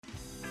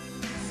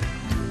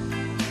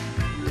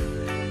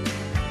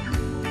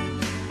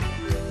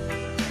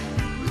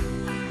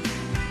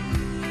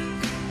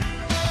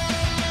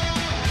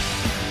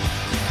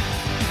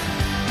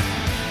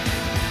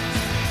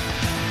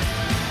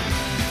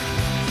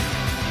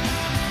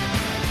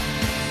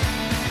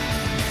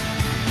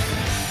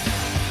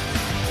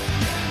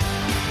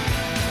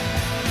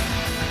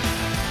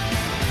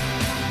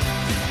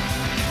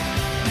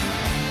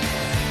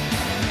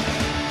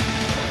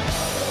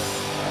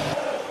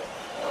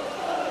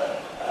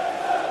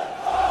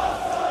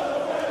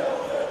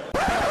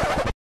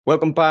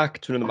Welcome back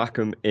to another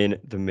Mackem in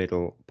the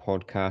Middle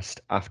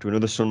podcast after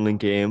another Sunderland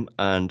game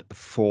and the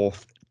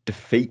fourth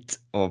defeat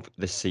of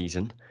the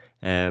season.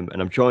 And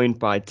I'm joined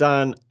by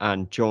Dan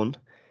and John.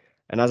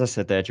 And as I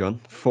said there, John,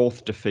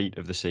 fourth defeat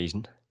of the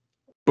season.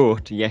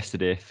 But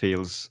yesterday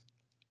feels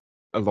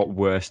a lot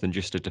worse than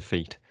just a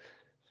defeat.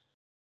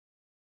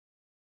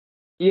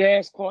 Yeah,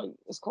 it's quite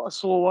a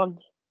sore one.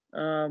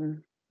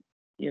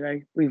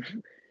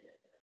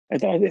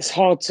 It's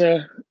hard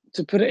to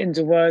put it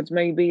into words.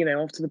 Maybe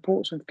after the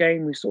Portsmouth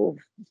game, we sort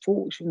of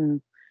thought, we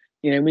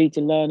need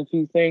to learn a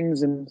few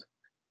things, and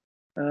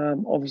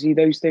obviously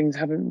those things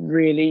haven't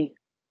really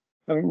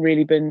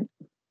been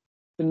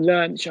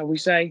learned, shall we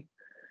say?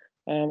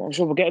 I'm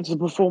sure we'll get into the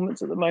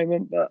performance at the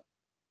moment, but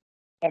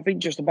I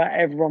think just about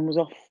everyone was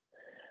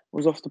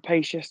off the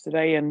pace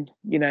yesterday, and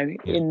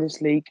in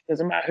this league,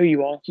 doesn't matter who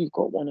you are. If you've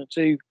got one or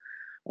two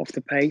off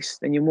the pace,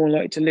 then you're more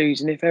likely to lose.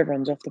 And if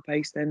everyone's off the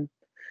pace, then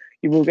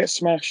you will get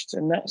smashed.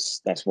 And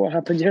that's what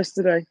happened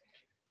yesterday.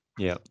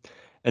 Yeah.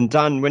 And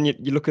Dan, when you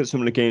look at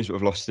some of the games that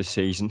we've lost this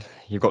season,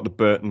 you've got the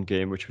Burton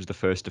game, which was the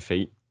first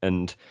defeat.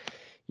 And,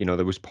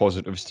 there was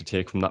positives to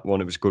take from that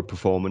one. It was a good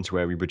performance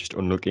where we were just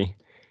unlucky.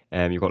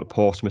 You've got the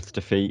Portsmouth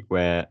defeat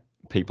where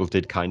people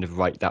did kind of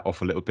write that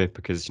off a little bit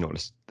because,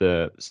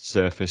 the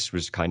surface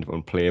was kind of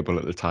unplayable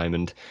at the time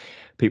and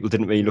people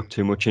didn't really look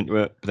too much into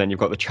it. But then you've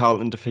got the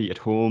Charlton defeat at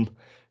home,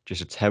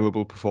 just a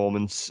terrible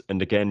performance.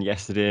 And again,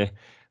 yesterday,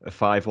 a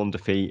 5-1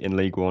 defeat in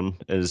League One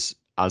as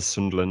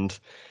Sunderland.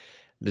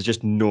 There's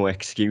just no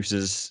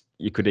excuses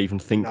you could even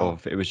think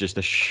of. It was just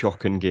a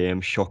shocking game,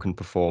 shocking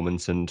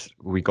performance, and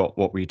we got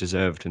what we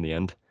deserved in the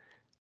end.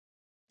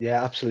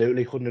 Yeah,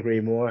 absolutely. Couldn't agree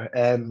more.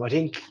 I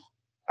think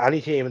any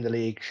team in the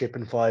league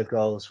shipping 5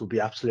 goals would be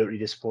absolutely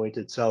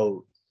disappointed.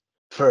 So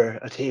for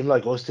a team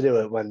like us to do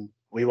it when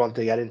we want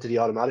to get into the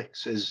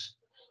automatics it's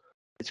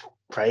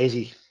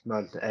crazy,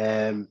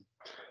 man.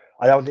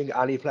 I don't think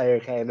any player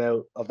came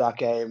out of that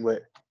game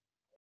with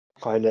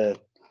kind of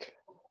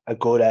a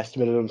good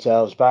estimate of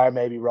themselves, bar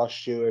maybe Ross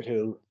Stewart,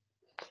 who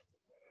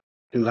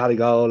had a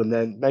goal and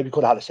then maybe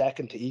could have had a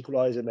second to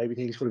equalise it. Maybe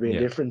things could have been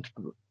different,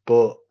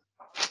 but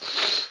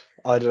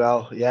I don't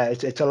know. Yeah,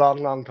 it's a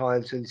long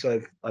time since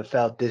I've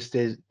felt this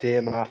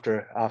team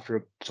after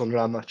a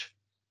Sunderland match.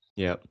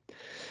 Yeah,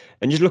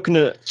 and just looking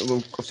at,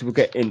 obviously we'll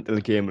get into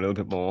the game a little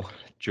bit more,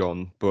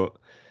 John, but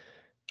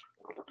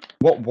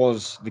what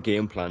was the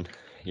game plan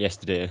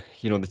yesterday?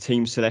 The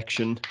team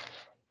selection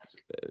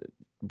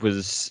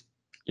was,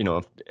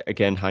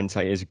 again,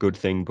 hindsight is a good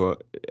thing,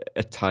 but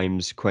at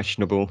times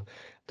questionable.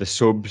 The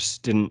subs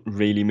didn't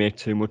really make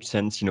too much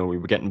sense. We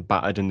were getting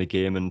battered in the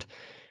game and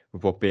we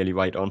brought Bailey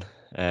Wright on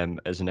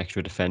as an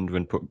extra defender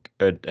and put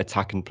an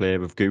attacking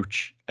player with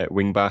Gooch at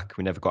wing back.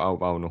 We never got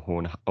out of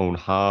our own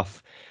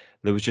half.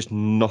 There was just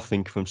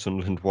nothing from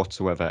Sunderland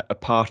whatsoever,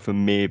 apart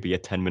from maybe a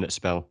 10-minute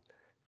spell.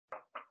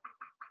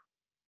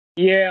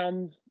 Yeah,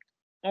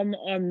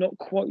 I'm not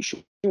quite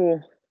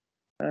sure.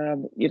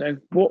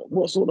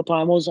 What sort of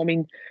plan was. I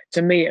mean,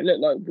 to me, it looked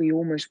like we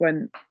almost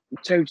went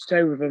toe to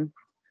toe with them,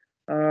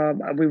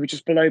 and we were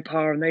just below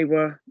par, and they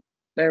were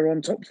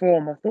on top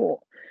form. I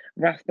thought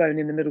Rathbone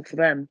in the middle for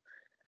them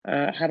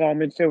had our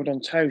midfield on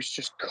toast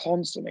just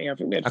constantly. I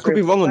think I could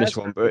be wrong on this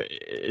one, but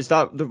is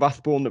that the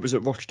Rathbone that was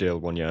at Rochdale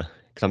one year?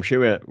 Because I'm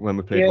sure when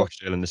we played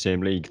Rochdale in the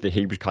same league, that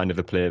he was kind of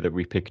the player that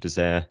we picked as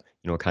their,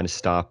 kind of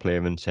star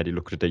player and said he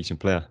looked a decent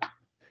player.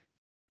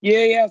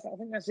 Yeah, I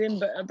think that's him,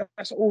 but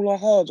that's all I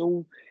heard,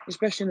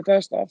 especially in the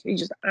first half. He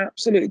just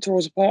absolutely tore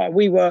us apart.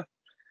 We were,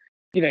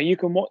 you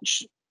can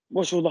watch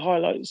all the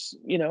highlights,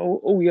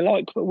 all you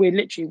like, but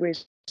we're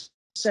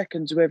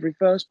second to every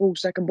first ball,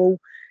 second ball.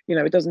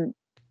 It doesn't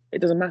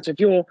matter if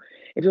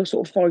you're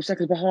sort of 5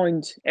 seconds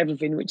behind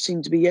everything, which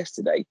seemed to be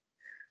yesterday,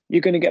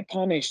 you're going to get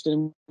punished,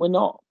 and we're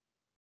not.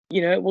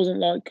 It wasn't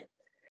like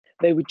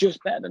they were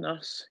just better than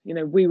us.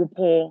 We were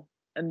poor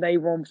and they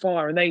were on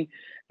fire, and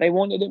they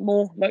wanted it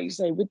more, like you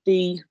say, with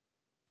the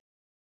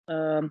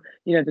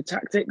the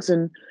tactics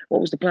and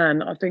what was the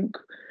plan. I think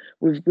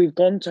we've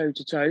gone toe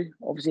to toe.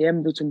 Obviously,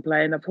 Embleton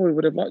playing, I probably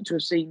would have liked to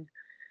have seen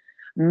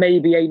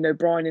maybe Aidan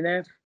O'Brien in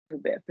there for a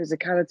bit of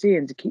physicality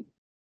and to keep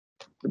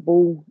the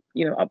ball,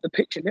 up the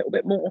pitch a little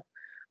bit more.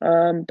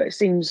 But it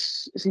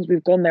seems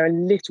we've gone there a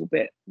little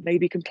bit,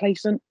 maybe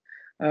complacent.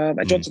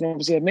 And Johnson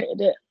obviously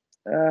admitted it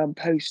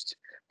post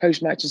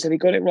match and said he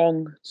got it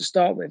wrong to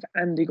start with,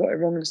 and he got it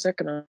wrong in the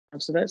second half.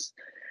 So that's,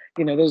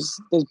 there's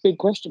big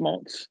question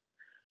marks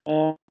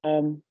over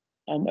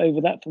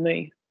that for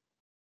me.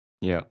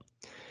 Yeah.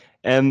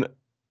 And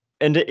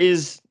it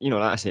is, like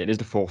I say, it is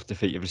the fourth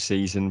defeat of the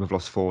season. We've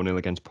lost 4-0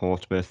 against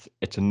Portsmouth.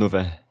 It's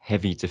another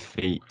heavy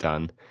defeat,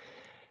 Dan.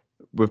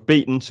 We've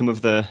beaten some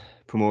of the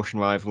promotion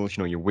rivals,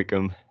 your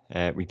Wickham.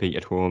 We beat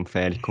at home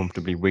fairly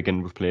comfortably.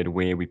 Wigan, we've played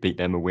away. We beat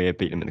them away,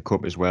 beat them in the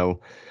cup as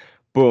well.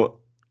 But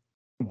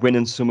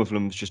winning some of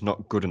them is just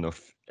not good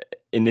enough.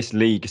 In this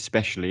league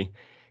especially,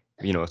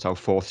 it's our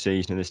fourth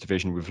season in this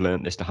division. We've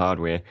learnt this the hard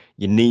way.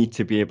 You need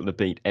to be able to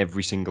beat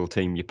every single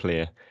team you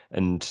play.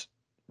 And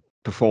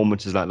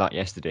performances like that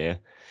yesterday,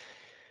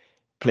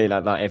 play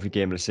like that every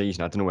game of the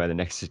season, I don't know where the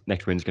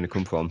next win's going to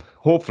come from.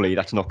 Hopefully,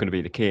 that's not going to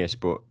be the case,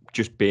 but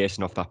just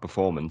basing off that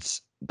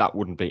performance, that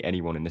wouldn't beat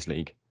anyone in this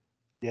league.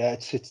 Yeah,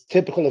 it's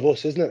typical of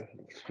us, isn't it?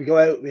 We go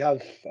out, we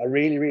have a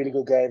really, really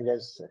good game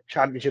against a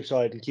championship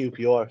side in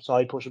QPR,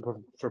 side pushing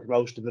for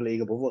promotion in the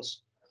league above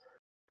us.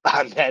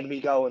 And then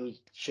we go and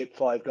ship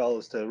 5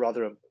 goals to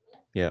Rotherham.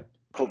 Yeah.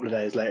 A couple of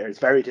days later. It's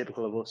very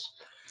typical of us.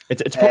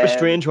 It's a proper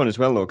strange one as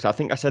well, though, because I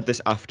think I said this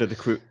after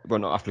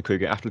not after the Crew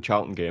game, after the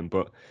Charlton game,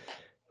 but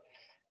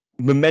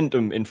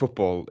momentum in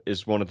football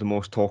is one of the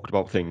most talked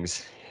about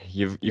things.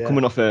 You're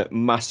coming off a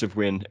massive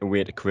win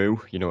away to Crew,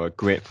 a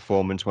great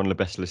performance, one of the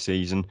best of the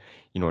season.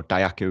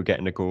 Diaku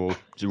getting a goal,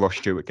 Ross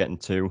Stewart getting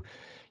 2.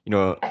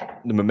 The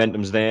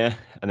momentum's there,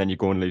 and then you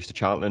go and lose to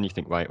Charlton, and you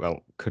think, right,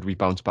 well, could we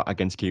bounce back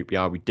against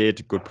QPR? We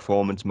did, good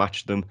performance,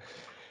 matched them.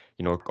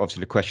 Obviously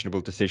the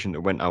questionable decision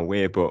that went our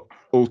way, but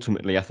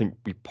ultimately I think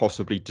we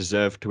possibly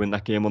deserved to win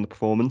that game on the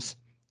performance.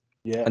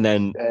 Yeah. And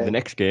then the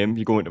next game,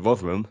 you go into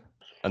Rotherham,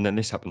 and then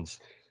this happens.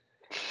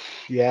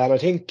 Yeah, and I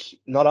think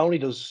not only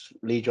does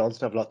Lee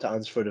Johnson have a lot to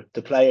answer for,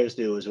 the players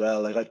do as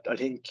well. Like I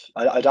think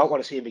I don't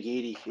want to see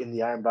McGeady in the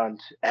armband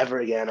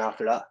ever again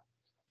after that.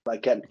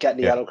 Like getting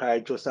the yellow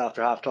card just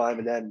after half time,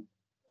 and then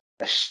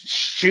a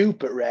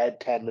stupid red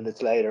 10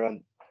 minutes later.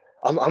 And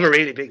I'm a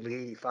really big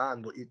McGeady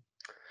fan, but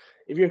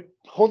if you're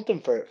hunting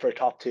for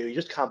top 2, you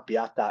just can't be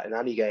at that in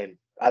any game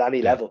at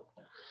any level.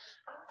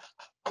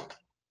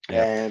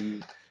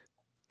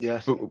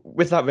 But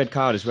with that red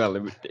card as well,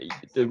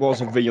 there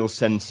was a real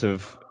sense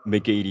of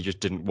McGeady just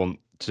didn't want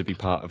to be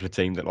part of the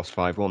team that lost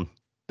 5-1.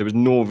 There was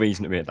no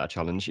reason to make that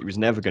challenge. He was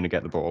never going to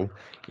get the ball.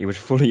 He was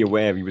fully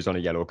aware he was on a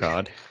yellow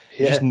card.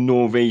 There's just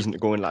no reason to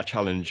go in that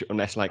challenge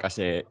unless, like I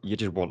say, you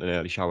just want an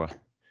early shower.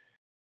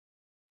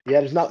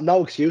 Yeah, there's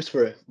no excuse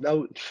for it.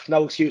 No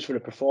excuse for the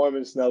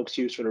performance. No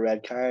excuse for the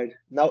red card.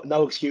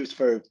 No excuse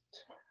for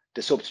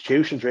the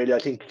substitutions. Really, I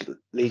think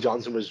Lee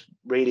Johnson was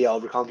really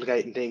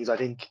overcomplicating things. I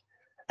think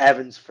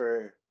Evans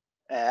for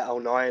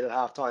 09 at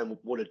halftime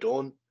would have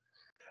done,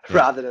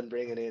 rather than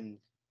bringing in,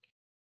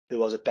 who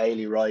was it,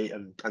 Bailey Wright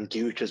and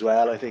Gooch as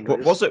well. I think.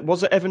 But was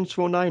it Evans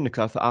for 09?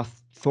 Because I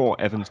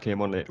thought Evans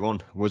came on later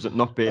on. Was it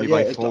not Bailey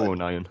Wright for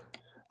 09?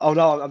 Oh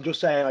no, I'm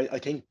just saying. I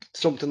think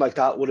something like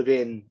that would have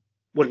been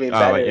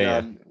better.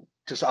 Right,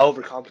 just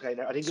overcomplicating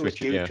it. I think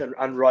Switch it was Gooch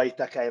and Wright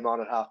that came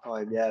on at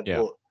halftime. Yeah,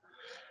 but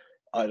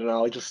I don't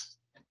know.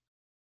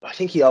 I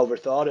think he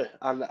overthought it.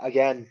 And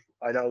again,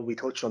 I know we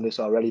touched on this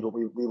already, but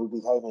we will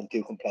be hoping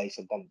too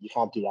complacent, and you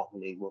can't do that in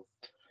League One.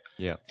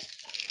 Yeah.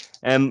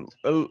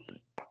 Well,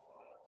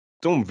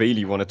 don't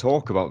really want to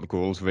talk about the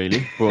goals,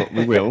 really, but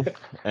we will.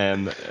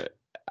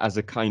 As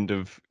a kind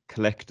of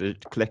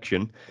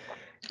collection,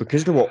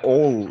 because they were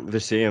all the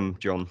same,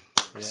 John.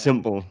 Yeah.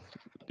 Simple,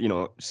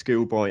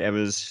 schoolboy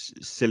errors,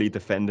 silly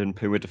defending,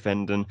 poor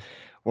defending.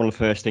 One of the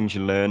first things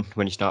you learn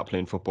when you start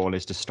playing football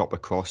is to stop a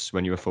cross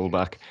when you're a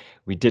fullback.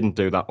 We didn't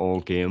do that all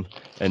game,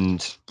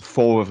 and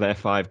 4 of their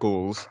 5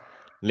 goals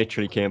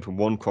literally came from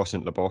one cross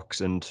into the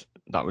box, and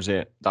that was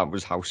it. That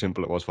was how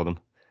simple it was for them.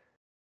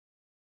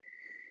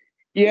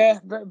 Yeah,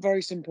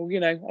 very simple.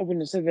 I wouldn't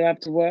have said they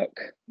had to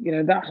work,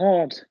 that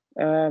hard.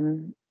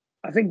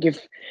 I think if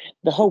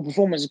the whole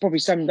performance is probably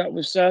summed up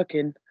with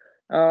Sirkin,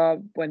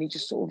 when he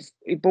just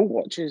he ball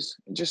watches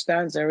and just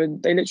stands there,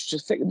 and they literally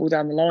just flick the ball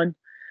down the line.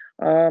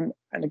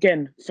 And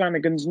again,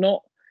 Flanagan's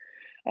not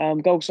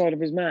goal side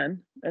of his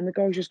man, and the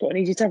goal's just got an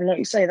easy tap. And like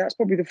you say, that's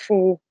probably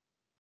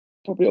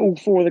all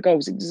 4 of the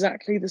goals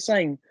exactly the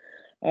same.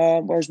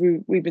 Whereas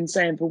we've been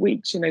saying for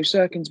weeks,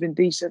 Sirkin's been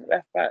decent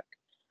left back,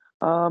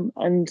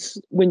 and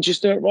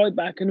Winchester at right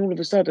back, and all of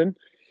a sudden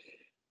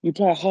you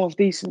play a half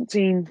decent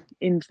team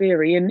in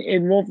theory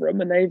in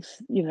Rotherham, and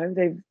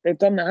they've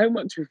done their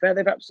homework. To be fair,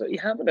 they've absolutely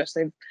hammered us.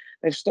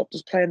 They've stopped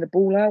us playing the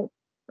ball out,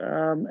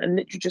 and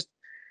literally just.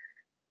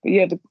 But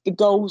yeah, the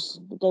goals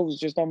are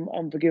just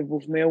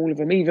unforgivable for me, all of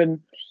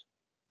them.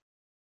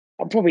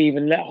 I'll probably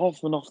even let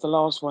Hoffman off the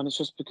last one. It's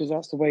just because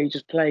that's the way he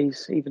just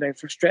plays, even though it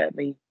frustrated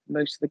me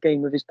most of the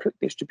game with his quick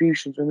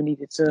distributions when we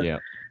needed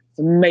to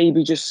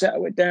maybe just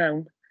settle it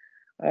down.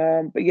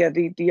 But yeah,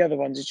 the other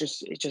ones it's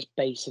just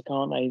basic,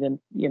 aren't they?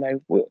 Then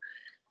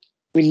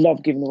we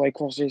love giving away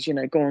crosses.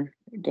 Go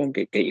on,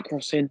 get your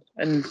cross in,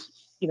 and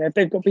if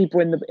they've got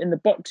people in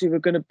the box who are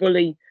going to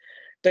bully.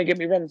 Don't get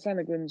me wrong,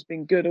 Flanagan's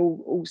been good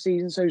all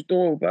season, so's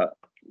Doyle, but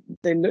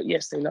they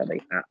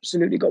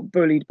absolutely got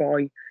bullied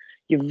by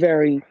your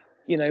very,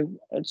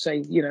 I'd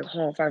say,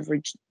 half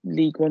average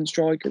League One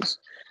strikers.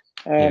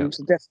 So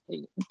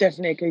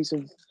definitely a case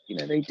of,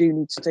 they do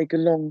need to take a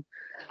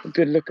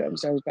good look at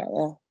themselves back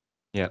there.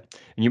 Yeah.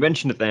 And you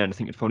mentioned it there, and I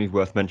think it's probably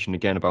worth mentioning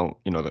again about,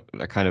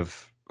 the kind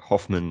of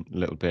Hoffman a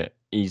little bit.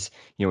 He's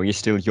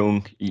still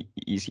young.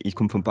 He's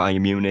come from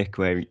Bayern Munich,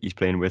 where he's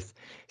playing with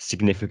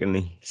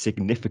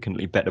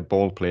significantly better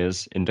ball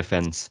players in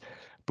defence.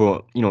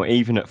 But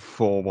even at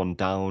 4-1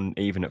 down,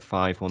 even at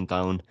 5-1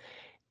 down,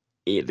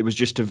 he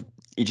just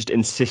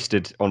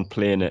insisted on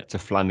playing it to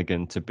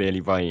Flanagan, to Bailey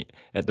Wright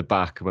at the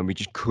back when we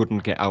just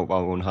couldn't get out of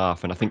our own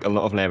half. And I think a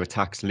lot of their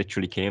attacks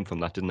literally came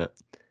from that, didn't it?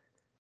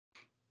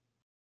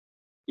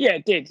 Yeah,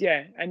 it did.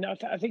 Yeah, and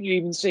I think you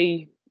even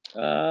see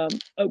at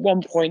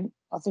one point,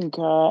 I think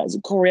is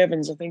it Corey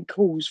Evans? I think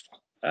calls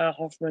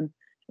Hoffman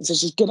and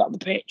says just get up the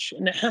pitch,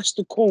 and it has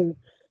to call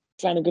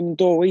Flanagan and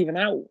Doyle even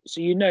out. So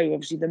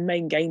obviously the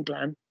main game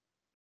plan,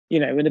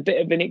 and a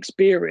bit of an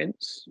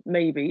experience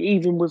maybe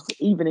even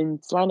in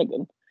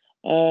Flanagan,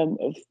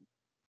 of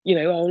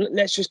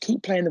let's just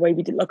keep playing the way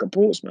we did like at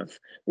Portsmouth.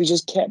 We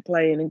just kept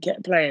playing and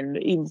kept playing,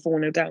 even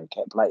 4-0 down,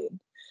 kept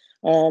playing.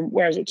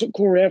 Whereas it took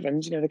Corey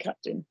Evans, the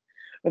captain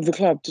of the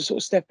club, to sort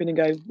of step in and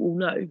go, well,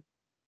 no,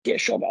 get a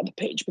shot out of the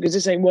pitch because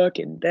this ain't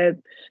working.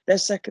 They're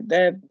second,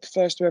 they're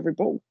first to every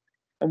ball,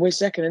 and we're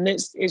second, and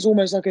it's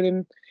almost like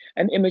an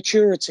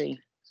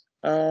immaturity.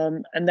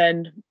 And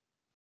then,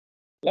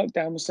 like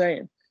Dan was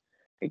saying,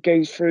 it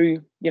goes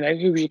through,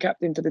 who was your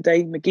captain for the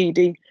day?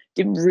 McGeady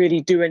didn't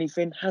really do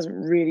anything,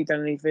 hasn't really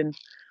done anything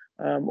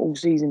all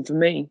season for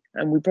me,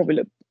 and we probably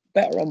look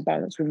better on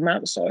balance with him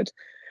outside.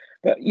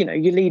 But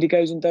your leader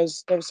goes and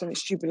does something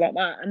stupid like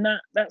that, and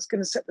that's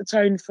going to set the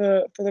tone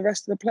for the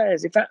rest of the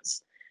players. If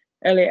that's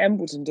Elliot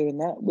Embleton doing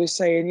that, we're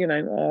saying,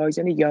 oh, he's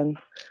only young,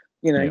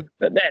 Yeah.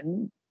 But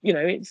then,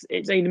 it's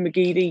Aidan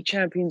McGeady,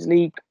 Champions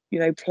League,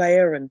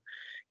 player, and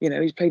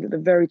he's played at the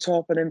very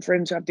top, and then for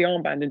him to have the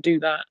armband and do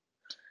that,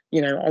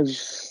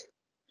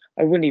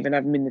 I wouldn't even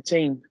have him in the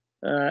team,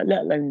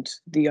 let alone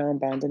the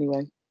armband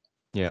anyway.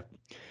 Yeah.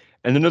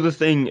 And another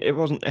thing, it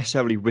wasn't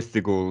necessarily with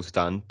the goals,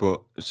 Dan,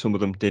 but some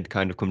of them did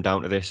kind of come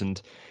down to this, and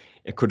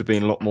it could have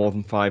been a lot more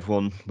than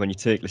 5-1 when you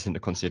take this into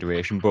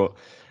consideration. But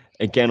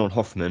again, on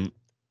Hoffman,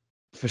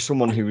 for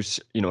someone who's,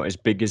 as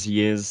big as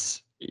he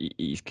is,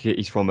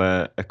 he's from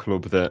a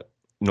club that,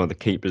 the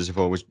keepers have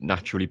always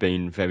naturally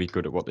been very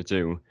good at what they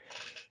do.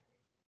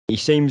 He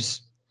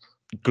seems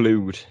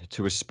glued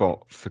to a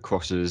spot for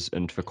crosses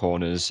and for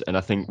corners, and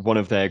I think at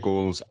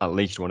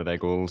least one of their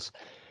goals,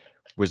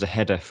 was a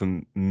header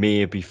from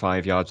maybe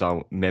 5 yards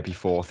out, maybe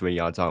 3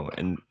 yards out.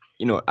 And,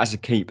 as a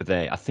keeper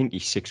there, I think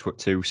he's 6'2",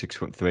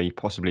 6'3",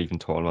 possibly even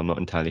taller. I'm not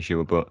entirely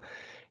sure, but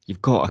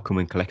you've got to come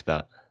and collect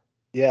that.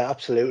 Yeah,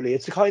 absolutely.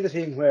 It's the kind of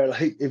thing where,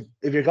 like,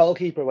 if your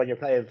goalkeeper when you're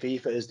playing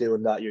FIFA is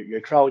doing that,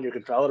 you're throwing your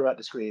controller at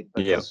the screen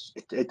because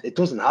it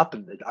doesn't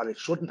happen, and it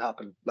shouldn't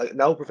happen. Like,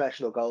 no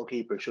professional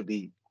goalkeeper should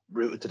be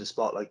rooted to the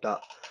spot like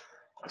that.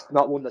 It's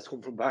not one that's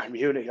come from Bayern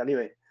Munich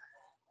anyway.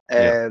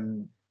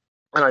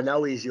 And I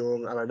know he's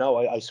young, and I know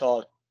I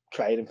saw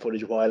training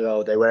footage a while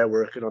ago. They were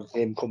working on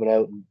him coming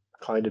out and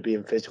kind of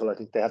being physical. I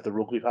think they had the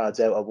rugby pads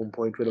out at one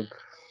point with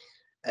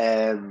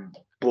him.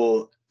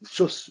 But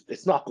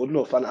it's not good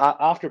enough. And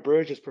after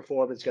Burgess'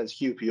 performance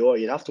against QPR,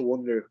 you'd have to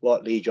wonder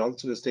what Lee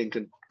Johnson is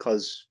thinking,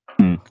 because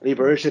Lee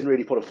Burgess didn't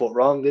really put a foot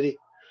wrong, did he?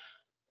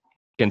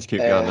 Against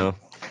QPR, no.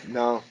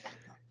 No.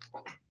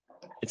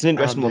 It's an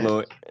interesting one,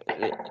 though.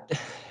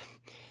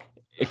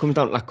 It comes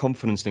down to that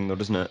confidence thing, though,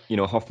 doesn't it?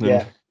 Hoffman...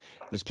 Yeah.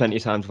 There's plenty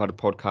of times I've had a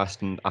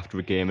podcast and after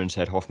a game and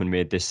said Hoffman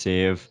made this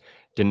save,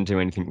 didn't do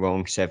anything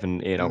wrong,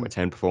 7, 8 out of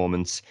 10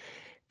 performance.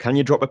 Can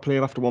you drop a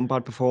player after one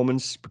bad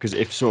performance? Because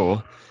if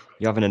so,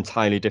 you have an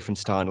entirely different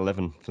starting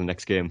 11 for the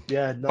next game.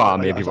 Yeah, no. Bar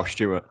maybe Ross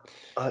Stewart.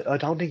 I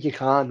don't think you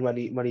can when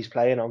he's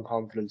playing on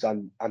confidence,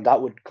 and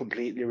that would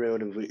completely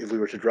ruin him if we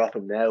were to drop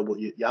him now. But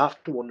you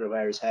have to wonder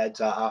where his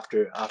head's at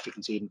after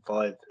conceding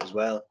 5 as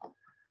well.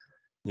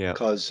 Yeah.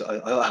 Because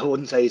I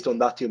wouldn't say he's done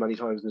that too many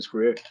times in his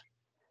career.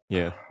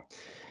 Yeah.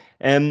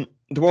 There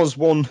was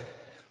one,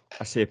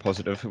 I say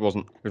positive, it was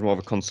more of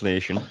a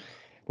consolation.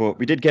 But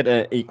we did get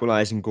an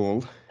equalising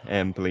goal,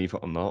 believe it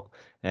or not,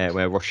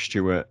 where Ross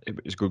Stewart,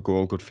 it was a good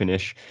goal, good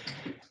finish.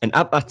 And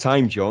at that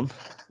time, John,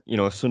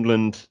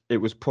 Sunderland, it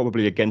was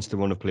probably against the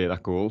run of play,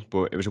 that goal,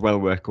 but it was a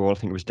well-worked goal. I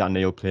think it was Dan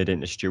Neil played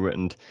into Stewart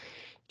and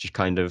just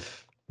kind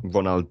of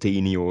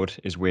Ronaldinho'd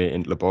his way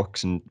into the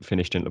box and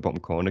finished into the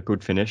bottom corner.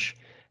 Good finish.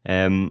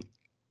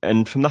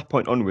 And from that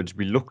point onwards,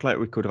 we looked like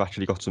we could have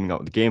actually got something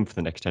out of the game for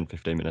the next 10,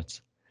 15 minutes.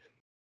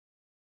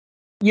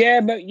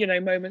 Yeah, but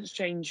moments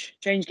change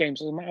games.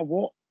 Doesn't matter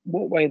what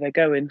way they're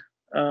going.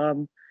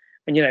 And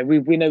we know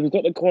we've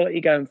got the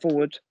quality going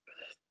forward.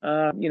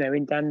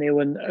 In Dan Neil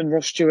and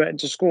Ross Stewart, and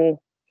to score,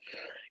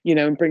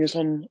 and bring us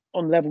on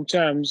level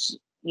terms.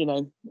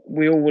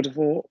 We all would have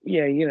thought,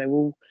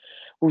 we'll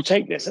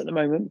take this at the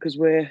moment because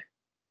we're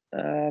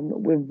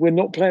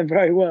not playing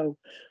very well.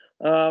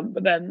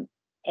 But then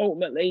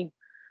ultimately,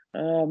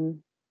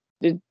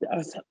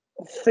 I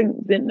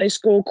think didn't they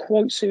score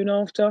quite soon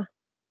after?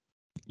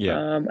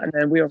 Yeah. And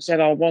then we obviously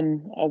had our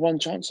one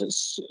chance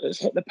that's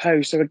hit the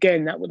post. So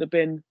again, that would have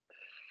been,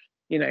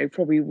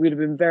 probably would have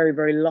been very,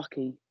 very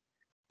lucky,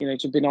 to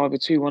have been either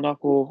 2-1 up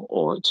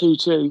or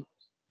 2-2.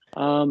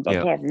 But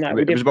apart from that,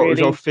 it was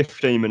about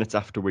 15 minutes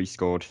after we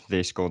scored.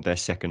 They scored their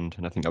second,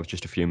 and I think that was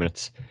just a few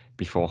minutes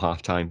before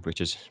half time, which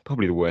is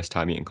probably the worst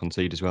time you can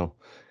concede as well.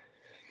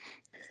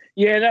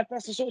 Yeah,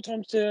 that's the sort of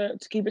time to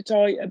keep it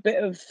tight. A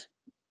bit of,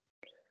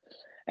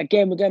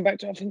 again, we're going back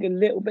to, I think, a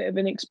little bit of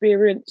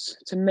inexperience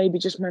to maybe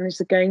just manage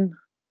the game.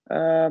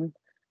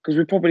 Because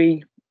we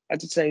probably, I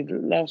did say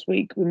last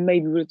week, we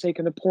maybe would have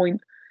taken a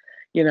point,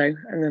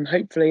 and then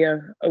hopefully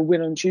a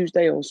win on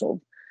Tuesday, or sort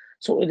of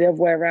sort of the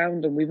other way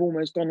around, and we've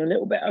almost gone a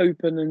little bit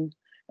open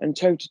and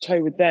toe to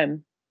toe with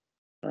them.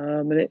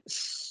 And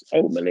it's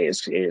ultimately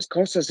it's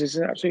cost us. It's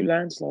an absolute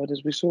landslide,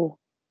 as we saw.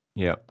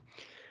 Yeah.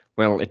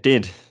 Well, it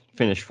did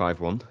finish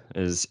 5-1,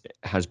 as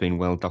has been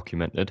well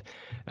documented.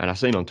 And I've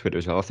seen on Twitter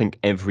as well, I think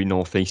every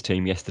North East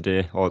team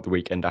yesterday or at the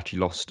weekend actually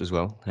lost as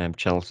well.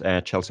 Chelsea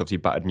obviously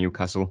battered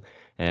Newcastle.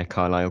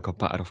 Carlisle got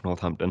battered off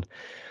Northampton.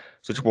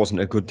 So it just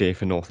wasn't a good day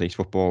for North East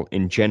football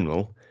in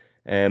general.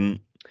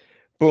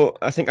 But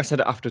I think I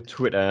said it after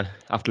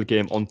the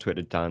game on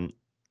Twitter, Dan.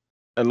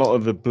 A lot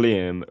of the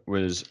blame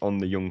was on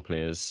the young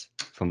players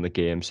from the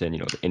game, saying,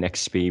 the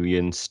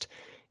inexperienced,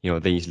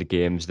 these are the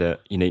games that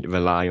you need to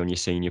rely on your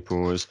senior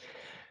pros.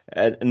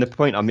 And the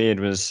point I made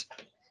was,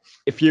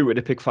 if you were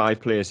to pick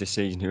 5 players this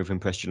season who have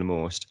impressed you the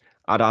most,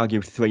 I'd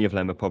argue 3 of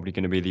them are probably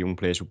going to be the young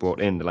players we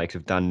brought in, the likes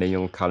of Dan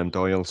Neil, Callum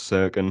Doyle,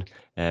 Sirkin.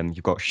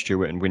 You've got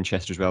Stewart and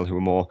Winchester as well, who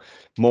are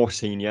more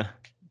senior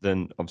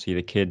than obviously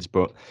the kids,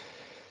 but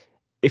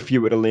if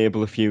you were to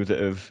label a few that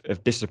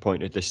have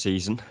disappointed this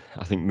season,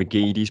 I think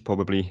McGeady's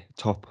probably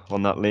top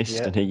on that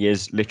list, and he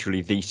is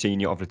literally the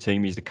senior of the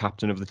team. He's the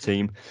captain of the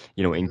team.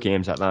 In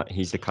games like that,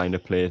 he's the kind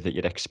of player that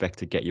you'd expect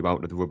to get you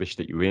out of the rubbish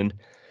that you're in.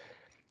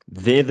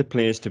 They're the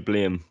players to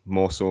blame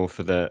more so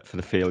for the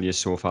failures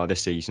so far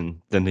this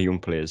season than the young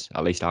players.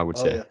 At least I would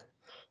say. Yeah,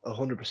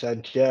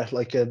 100%. Yeah,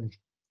 like the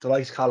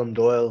likes of Callum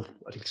Doyle,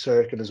 I think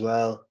Sirkin as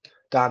well,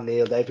 Dan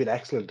Neil, they've been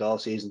excellent all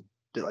season.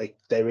 Like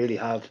they really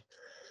have.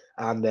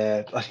 And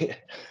I think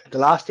the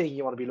last thing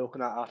you want to be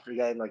looking at after a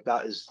game like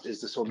that is the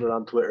Sunderland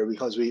on Twitter,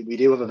 because we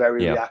do have a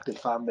very reactive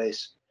fan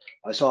base.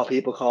 I saw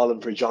people calling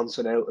for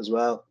Johnson out as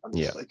well. And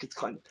it's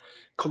kind of,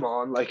 come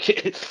on, like,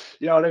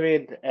 you know what I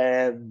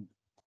mean?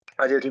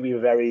 I do think we have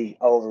a very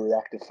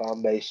overreactive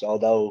fan base,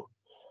 although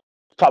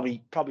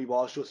probably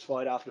was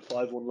justified after the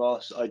 5-1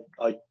 loss.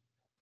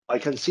 I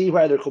can see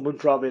where they're coming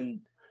from,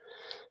 in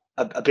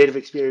a bit of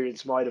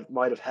experience might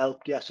have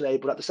helped yesterday,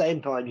 but at the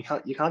same time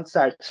you can't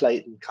start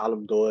slating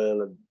Callum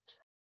Doyle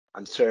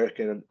and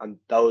Sirkin and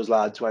those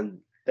lads when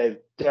they're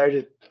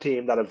the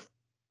team that have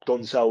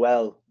done so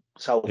well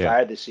so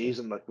far this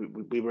season. Like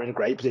we were in a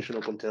great position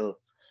up until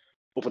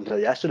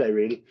yesterday,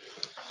 really.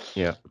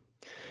 Yeah.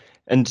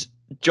 And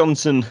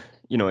Johnson,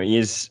 he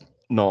is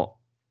not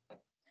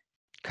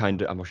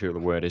kind of, I'm not sure what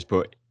the word is,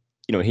 but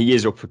he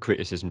is up for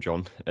criticism,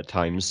 John, at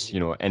times.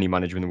 Any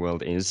manager in the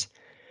world is.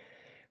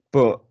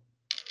 But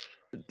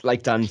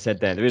like Dan said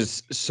there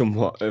is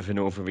somewhat of an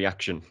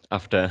overreaction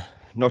after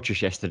not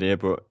just yesterday,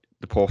 but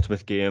the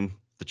Portsmouth game,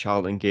 the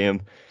Charlton game.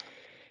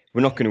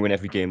 We're not going to win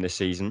every game this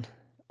season,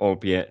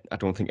 albeit I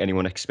don't think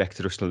anyone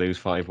expected us to lose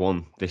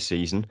 5-1 this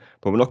season,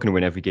 but we're not going to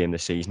win every game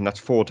this season. That's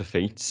 4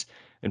 defeats.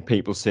 And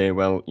people say,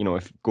 well,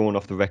 if going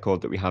off the record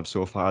that we have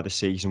so far this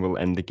season, we'll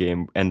end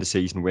the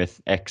season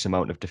with X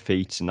amount of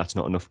defeats, and that's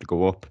not enough to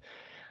go up.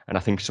 And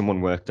I think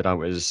someone worked it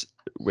out as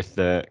with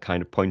the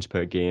kind of points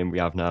per game we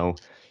have now,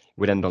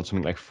 we'd end on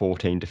something like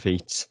 14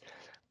 defeats.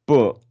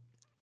 But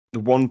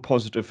the one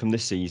positive from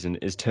this season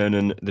is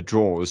turning the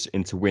draws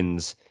into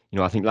wins.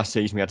 I think last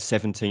season we had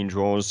 17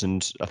 draws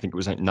and I think it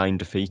was like 9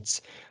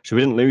 defeats. So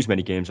we didn't lose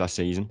many games last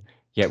season,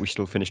 yet we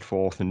still finished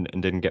 4th and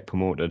didn't get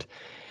promoted.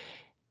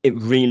 It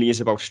really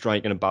is about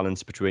striking a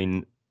balance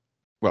between,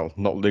 well,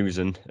 not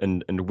losing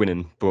and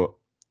winning, but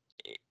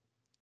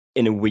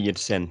in a weird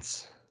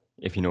sense,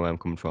 if you know where I'm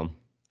coming from.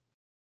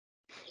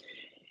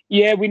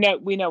 Yeah, we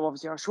know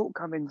obviously our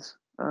shortcomings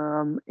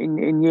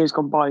in years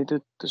gone by,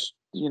 the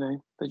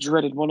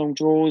dreaded 1-1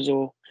 draws,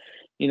 or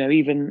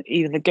even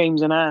the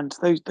games in hand,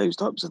 those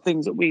types of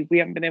things that we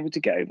haven't been able to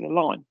get over the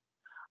line.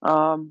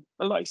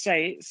 But like I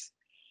say,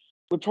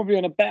 we're probably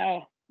on a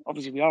better,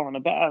 obviously we are on a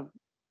better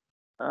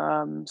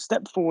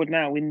step forward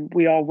now.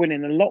 We are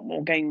winning a lot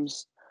more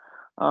games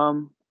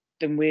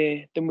than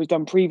we've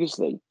done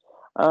previously.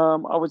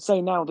 I would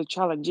say now the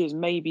challenge is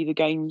maybe the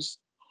games,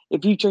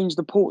 if you change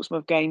the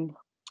Portsmouth game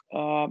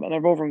and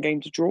the Rotherham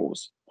game to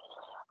draws,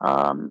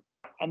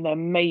 and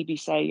then maybe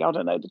say, I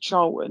don't know, the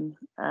Charlton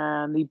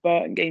and the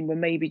Burton game were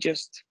maybe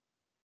just,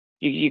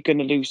 you're going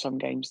to lose some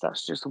games.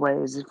 That's just the way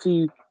it is. If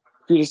you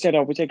just said,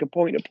 we take a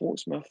point at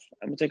Portsmouth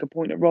and we take a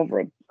point at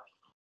Rotherham,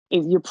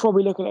 you're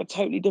probably looking at a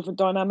totally different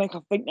dynamic. I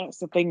think that's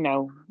the thing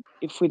now.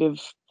 If we'd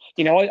have,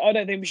 I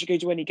don't think we should go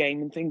to any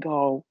game and think,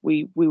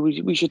 we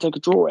should take a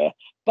draw here.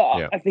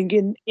 But I think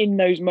in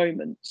those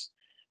moments,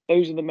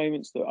 those are the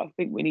moments that I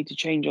think we need to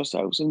change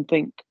ourselves and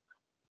think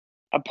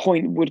a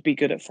point would be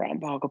good at Fratton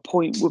Park, a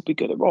point would be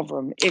good at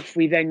Rotherham. If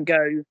we then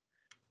go,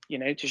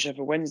 to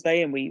Sheffield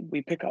Wednesday and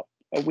we pick up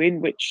a win,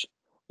 which,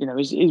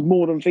 is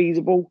more than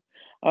feasible.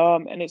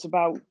 And it's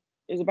about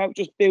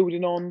just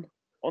building on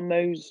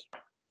those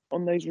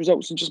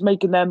results and just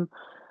making them,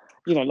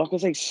 like I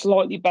say,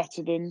 slightly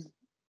better than,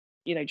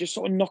 just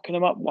sort of knocking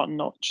them up one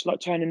notch, like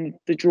turning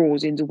the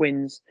draws into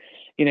wins.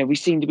 We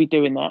seem to be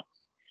doing that.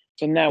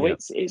 So now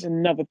it's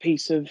another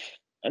piece of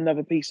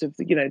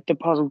the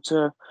puzzle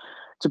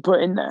to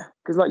put in there.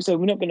 Because like you say,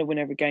 we're not going to win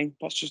every game.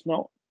 That's just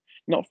not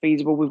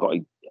feasible. We've got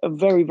a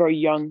very, very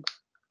young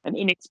an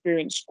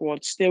inexperienced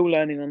squad, still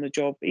learning on the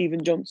job.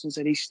 Even Johnson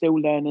said he's still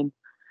learning.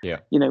 Yeah.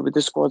 With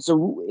the squad,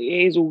 so it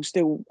is all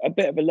still a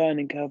bit of a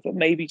learning curve, but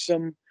maybe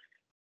some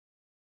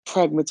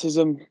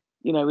pragmatism,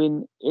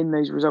 in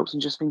those results,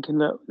 and just thinking,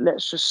 look,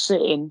 let's just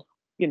sit in.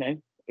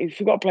 If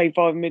you've got to play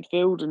five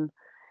midfield and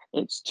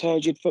it's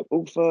turgid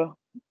football for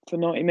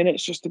 90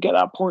 minutes just to get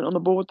that point on the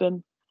board,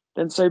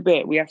 then so be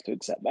it. We have to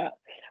accept that.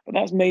 But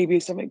that's maybe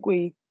something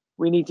we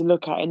need to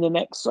look at in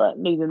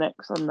certainly the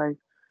next, I don't know,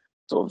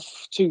 sort of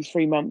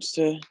 2-3 months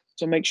to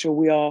make sure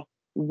we are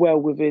well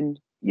within,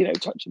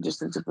 touching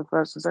distance of the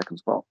first and second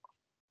spot.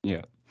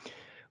 Yeah.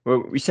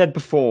 Well, we said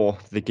before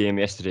the game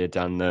yesterday,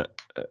 Dan, that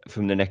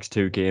from the next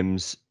two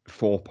games,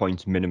 4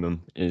 points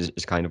minimum is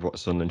kind of what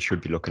Sunderland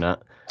should be looking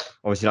at.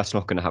 Obviously, that's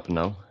not going to happen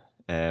now,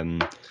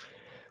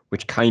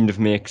 which kind of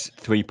makes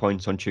 3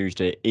 points on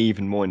Tuesday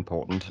even more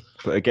important.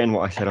 But again,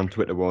 what I said on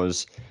Twitter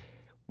was,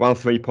 while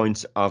 3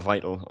 points are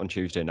vital on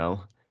Tuesday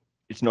now,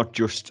 it's not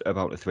just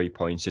about the 3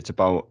 points. It's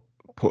about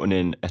putting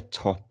in a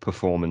top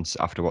performance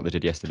after what they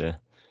did yesterday.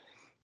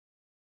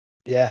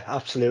 Yeah,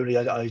 absolutely.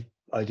 I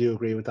do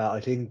agree with that. I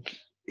think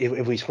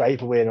if we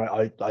scrape a win,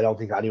 I don't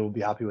think anyone would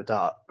be happy with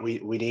that. We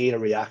need a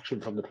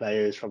reaction from the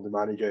players, from the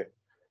manager,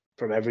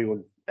 from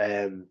everyone.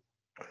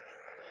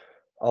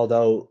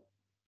 Although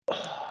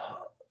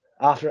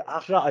after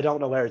that, I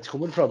don't know where it's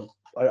coming from.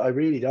 I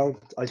really don't.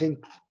 I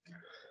think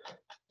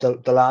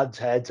the lads'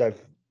 heads are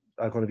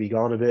going to be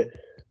gone a bit.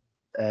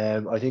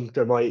 I think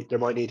there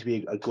might need to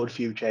be a good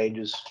few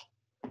changes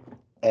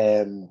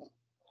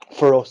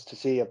for us to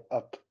see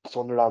a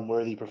Sunderland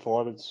worthy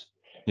performance.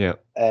 Yeah.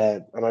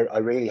 And I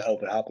really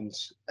hope it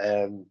happens.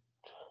 Now,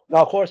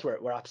 of course,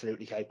 we're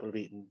absolutely capable of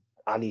beating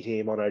any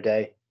team on our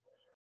day.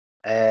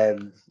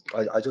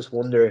 I just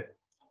wonder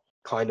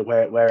kind of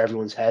where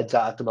everyone's heads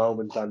at the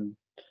moment and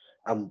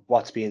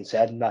what's being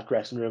said in that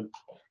dressing room.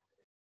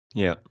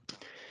 Yeah.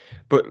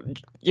 But,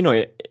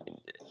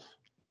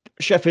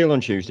 Sheffield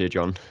on Tuesday,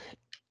 John,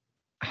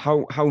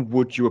 how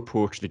would you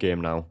approach the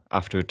game now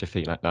after a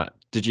defeat like that?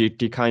 Do you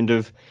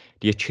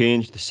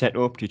change the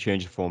setup? Do you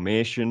change the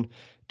formation?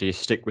 Do you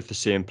stick with the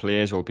same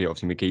players, albeit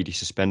obviously McGeady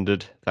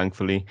suspended,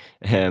 thankfully?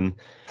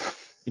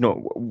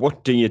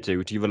 What do you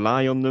do? Do you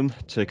rely on them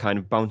to kind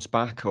of bounce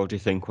back, or do you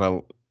think,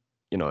 well,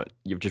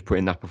 you've just put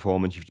in that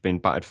performance, you've been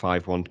battered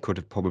 5-1, could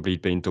have probably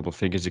been double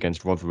figures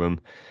against Rotherham,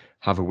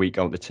 have a week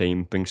out the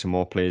team, bring some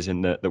more players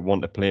in that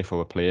want to play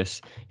for a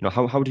place?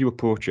 How do you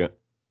approach it?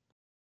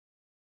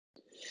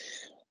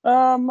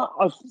 I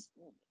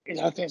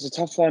think it's a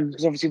tough one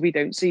because obviously we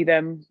don't see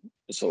them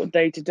sort of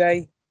day to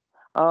day.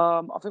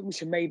 I think we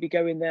should maybe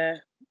go in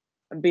there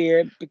and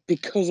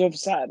because of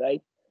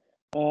Saturday,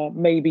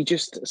 maybe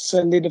just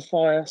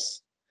solidify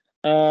us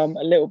a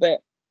little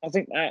bit. I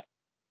think that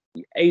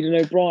Aidan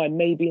O'Brien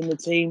maybe in the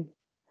team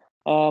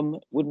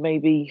would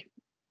maybe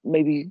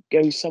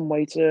go some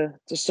way to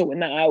sorting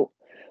that out.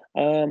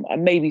 I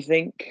maybe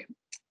think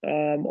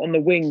on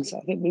the wings,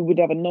 I think we would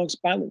have a nice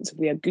balance if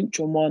we had Gooch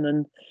on one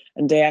and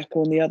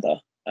Deacon on the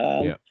other.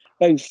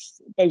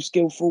 Both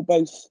skillful,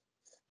 both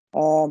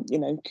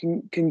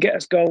can get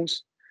us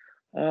goals.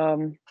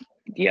 The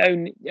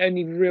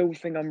only real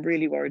thing I'm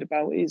really worried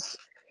about is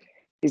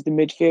the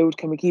midfield.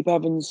 Can we keep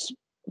Evans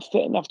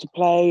fit enough to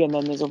play? And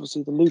then there's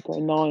obviously the Luca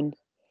 9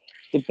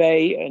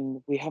 debate,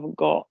 and we haven't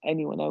got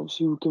anyone else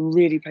who can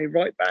really play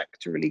right back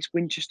to release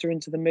Winchester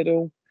into the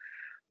middle.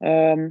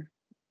 I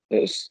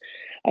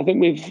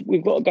think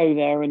we've got to go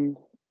there, and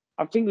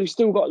I think we've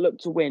still got to look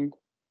to win.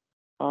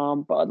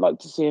 But I'd like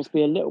to see us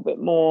be a little bit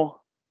more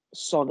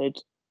solid,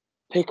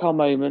 pick our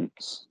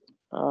moments,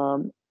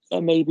 and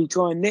maybe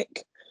try and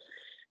nick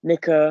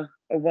a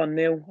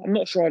 1-0. I'm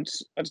not sure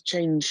I'd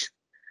change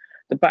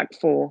the back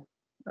four,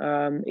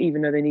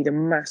 even though they need a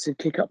massive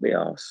kick up the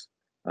arse,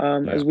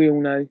 as we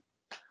all know.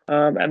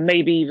 And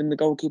maybe even the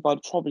goalkeeper,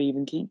 I'd probably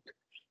even keep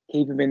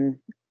him in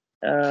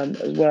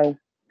as well,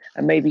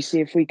 and maybe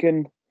see if we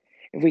can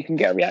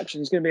get a reaction.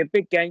 It's going to be a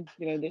big game.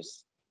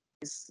 This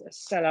is a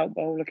sellout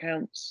by all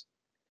accounts.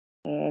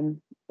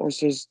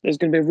 Also, there's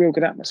going to be a real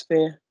good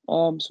atmosphere.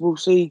 So we'll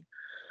see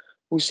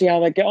how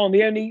they get on.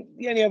 The only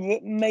other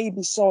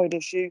maybe side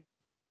issue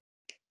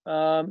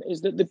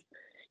is that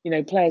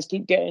the players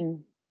keep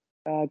getting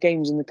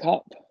games in the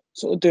cup,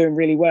 sort of doing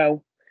really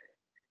well,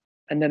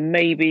 and then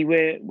maybe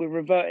we're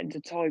reverting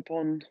to type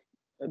on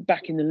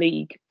back in the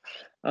league.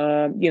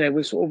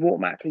 We're sort of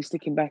automatically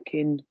sticking back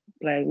in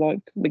players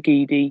like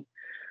McGeady,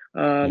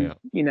 and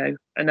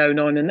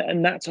 09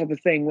 and that type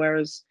of thing.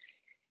 Whereas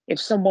if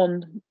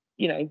someone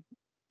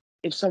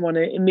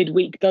in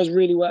midweek does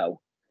really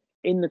well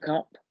in the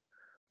cup,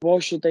 why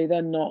should they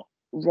then not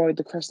ride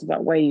the crest of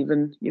that wave?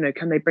 And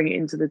can they bring it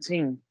into the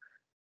team?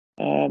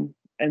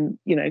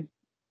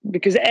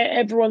 Because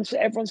everyone's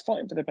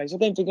fighting for their place. I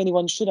don't think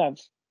anyone should have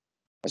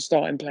a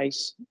starting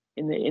place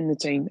in the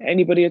team.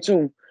 Anybody at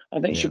all. I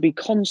think it should be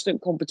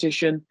constant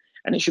competition,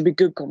 and it should be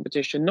good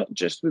competition, not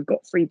just we've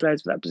got 3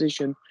 players for that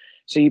position,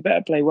 so you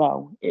better play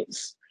well.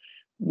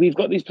 We've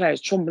got these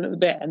players chomping at the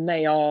bit, and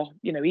they are,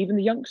 even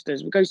the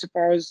youngsters. We go so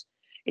far as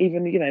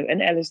even,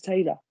 an Ellis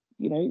Taylor.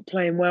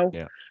 playing well.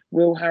 Yeah.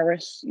 Will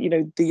Harris,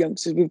 the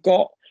youngsters we've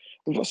got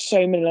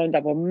so many lined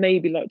up. I'd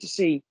maybe like to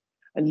see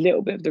a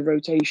little bit of the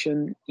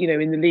rotation,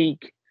 in the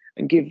league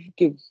and give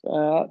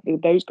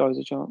those guys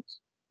a chance.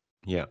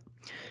 Yeah.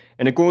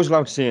 And it goes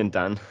without saying,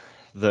 Dan,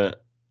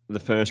 that the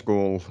first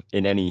goal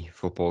in any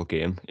football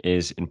game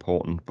is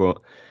important.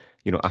 But,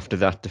 after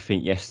that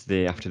defeat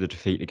yesterday, after the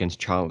defeat against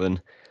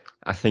Charlton,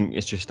 I think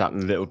it's just that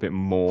little bit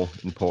more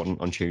important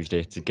on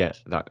Tuesday to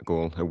get that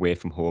goal away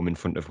from home in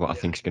front of what I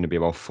think is going to be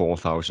about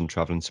 4,000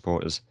 travelling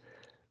supporters.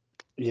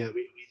 Yeah,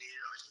 we need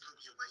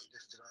a weight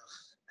lifted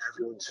off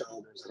everyone's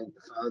shoulders. I think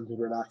the fans would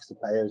relax, the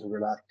players would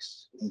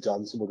relax, E.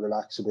 Johnson would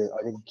relax a bit.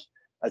 I think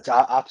it's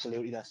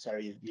absolutely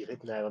necessary. You hit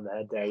the nail on the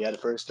head there. Yeah, the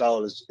first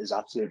goal is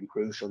absolutely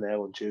crucial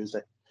now on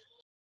Tuesday.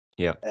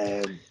 Yeah.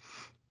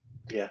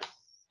 Yeah.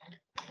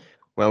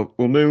 Well,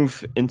 we'll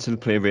move into the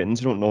player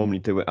ratings. We don't normally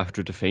do it after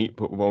a defeat,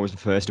 but we're always the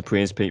first to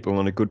praise people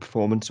on a good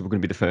performance, so we're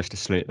going to be the first to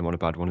slate them on a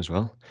bad one as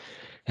well.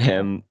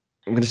 I'm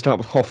going to start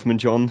with Hoffman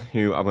John,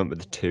 who I went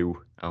with a 2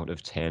 out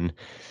of 10.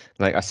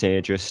 Like I say,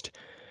 just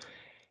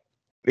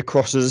the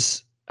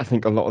crosses, I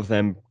think a lot of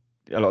them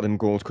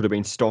goals could have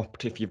been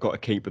stopped if you've got a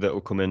keeper that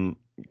will come and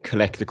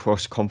collect the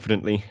cross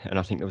confidently. And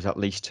I think there was at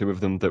least 2 of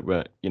them that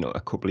were,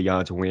 a couple of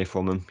yards away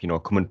from him.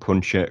 Come and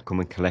punch it, come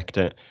and collect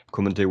it,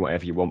 come and do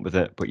whatever you want with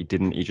it. But he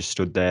didn't. He just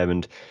stood there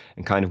and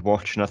kind of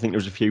watched. And I think there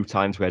was a few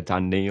times where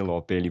Dan Neil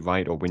or Bailey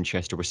Wright or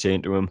Winchester were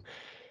saying to him,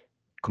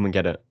 come and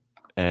get it.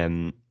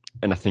 And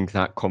I think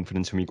that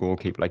confidence from your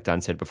goalkeeper, like Dan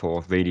said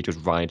before, really does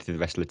ride through the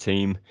rest of the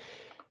team.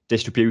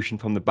 Distribution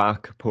from the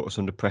back put us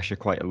under pressure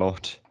quite a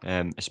lot,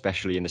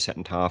 especially in the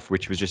second half,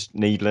 which was just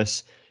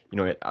needless.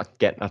 I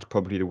get that's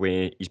probably the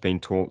way he's been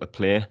taught to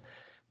play,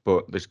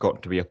 but there's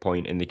got to be a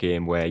point in the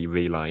game where you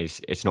realise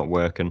it's not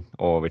working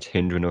or it's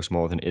hindering us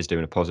more than it is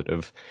doing a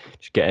positive.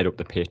 Just get it up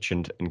the pitch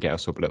and get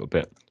us up a little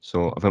bit.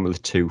 So I went with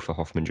a 2 for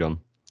Hoffman John.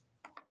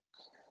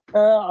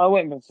 I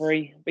went for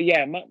 3, but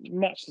yeah,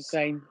 much the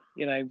same.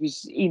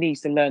 He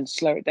needs to learn to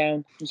slow it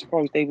down. I'm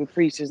surprised David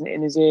Priest isn't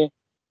in his ear,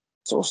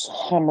 sort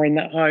of hammering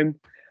that home.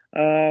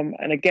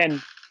 And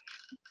again,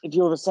 if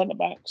you're the centre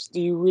backs,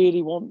 do you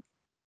really want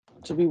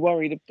to be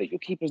worried that your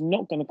keeper's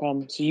not going to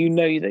come? So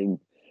that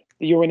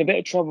you're in a bit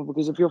of trouble,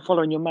 because if you're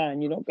following your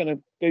man, you're not going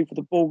to go for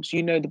the ball. So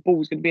the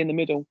ball's going to be in the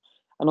middle,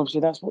 and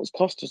obviously that's what's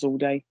cost us all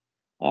day.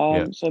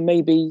 So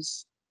maybe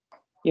he's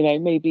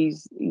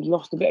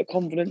lost a bit of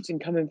confidence in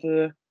coming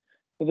for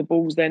the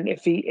balls. Then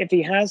if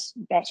he has,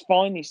 that's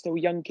fine. He's still a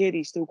young kid.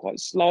 He's still quite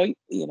slight.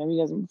 He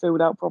hasn't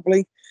filled out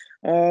properly.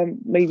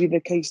 Maybe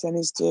the case then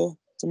is to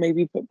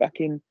maybe put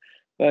back in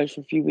Burge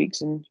for a few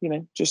weeks and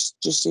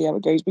just see how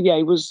it goes. But yeah,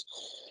 it was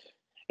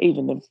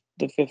even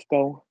the 5th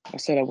goal. I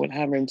said I wouldn't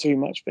hammer him too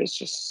much, but it's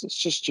just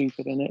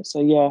stupid, isn't it?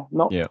 So yeah,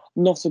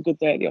 not a good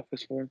day at the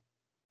office for him.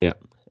 Yeah.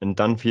 And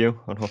Dan, for you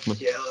on Hoffman?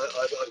 Yeah,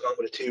 I've gone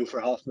with a 2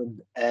 for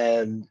Hoffman.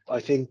 I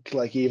think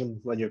even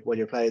when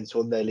you're playing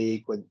Sunday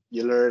League, when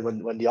you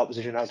learn when the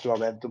opposition has the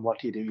momentum, what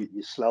do?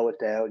 You slow it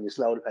down, you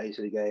slow the pace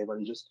of the game,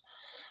 and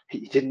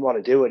he didn't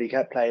want to do it. He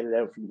kept playing it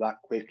out from the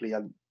back quickly,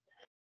 and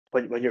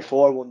when you're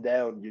 4-1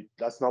 down,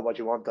 that's not what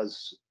you want.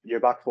 As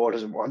your back four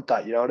doesn't want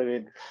that. You know what I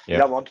mean? Yeah.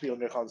 You don't want to be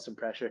under constant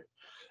pressure.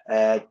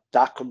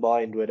 That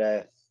combined with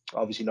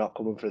obviously not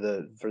coming for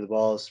the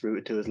balls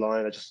routed to his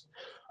line, I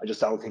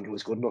just don't think it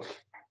was good enough.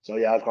 So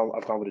yeah, I've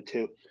gone with a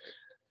 2.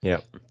 Yeah.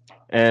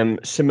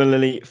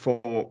 Similarly for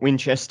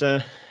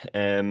Winchester,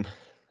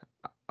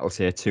 I'll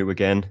say a 2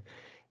 again.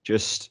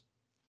 Just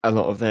a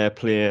lot of their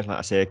play, like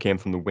I say, came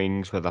from the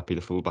wings, whether that be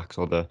the fullbacks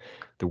or the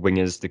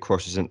wingers, the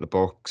crosses into the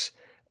box.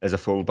 As a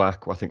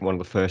fullback, I think one of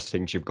the first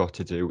things you've got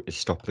to do is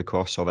stop the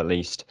cross, or at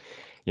least,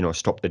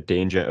 stop the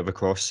danger of a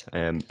cross.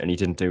 And he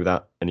didn't do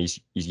that, and he's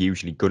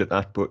usually good at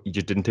that, but he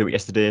just didn't do it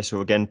yesterday.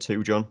 So again,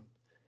 2, John.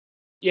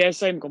 Yeah,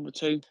 same gone with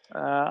 2.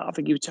 I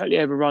think he was totally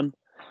overrun.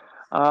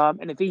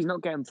 And if he's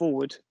not getting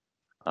forward,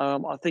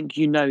 I think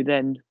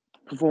then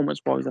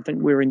performance-wise, I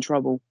think we're in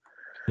trouble.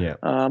 Yeah.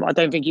 I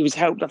don't think he was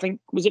helped. I think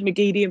was it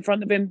McGeady in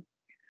front of him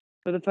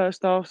for the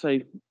first half, so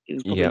he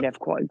was probably left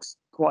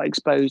quite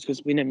exposed,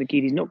 because we know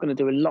McGeady's not going to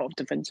do a lot of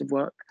defensive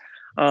work.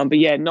 But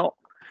yeah, not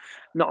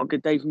a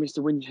good day for Mr.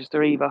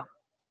 Winchester either.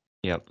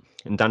 Yeah.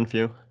 And Dan, for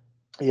you?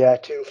 Yeah,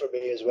 2 for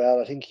me as well.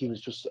 I think he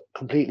was just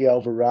completely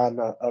overran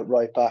at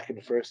right back in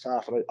the first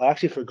half, and I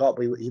actually forgot,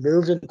 but he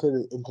moved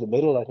into the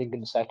middle, I think,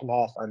 in the second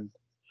half, and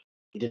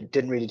he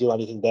didn't really do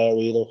anything there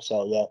either.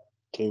 So yeah,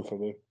 2 for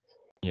me.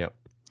 Yeah.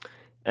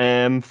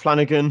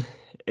 Flanagan,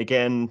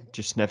 again,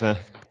 just never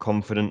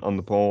confident on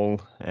the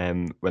ball.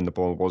 When the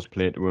ball was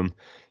played to him,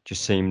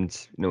 just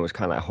seemed, it was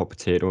kind of like a hot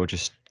potato,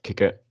 just kick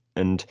it,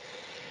 and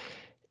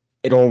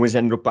it always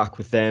ended up back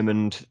with them,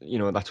 and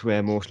that's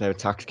where most of their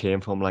attacks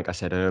came from. Like I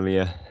said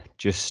earlier,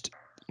 just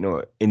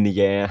in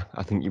the air,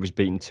 I think he was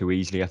beaten too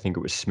easily. I think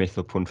it was Smith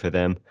up front for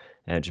them,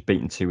 just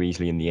beaten too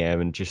easily in the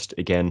air, and just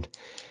again,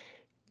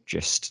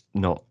 just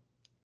not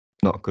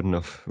good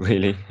enough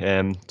really.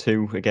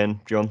 2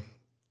 again, John.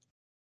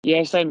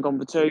 Yeah, same gone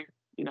for 2.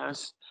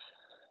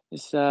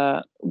 It's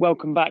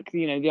welcome back.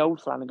 The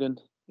old Flanagan.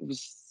 It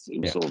was he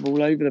was sort of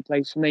all over the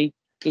place for me.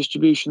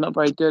 Distribution not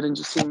very good, and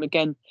just seeing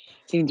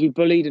to be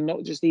bullied and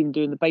not just even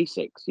doing the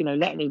basics.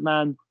 Letting his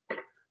man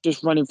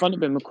just run in front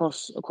of him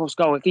across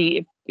goal.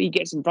 If he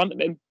gets in front of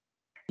him,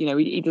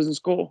 he doesn't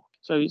score.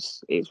 So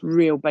it's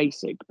real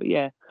basic. But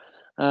yeah,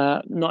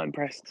 not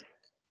impressed.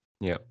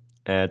 Yeah,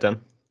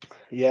 Dan.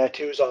 Yeah,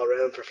 2s all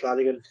around for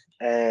Flanagan.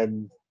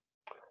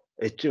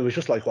 It was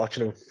just like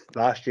watching him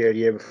last year, the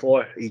year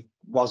before. He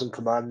wasn't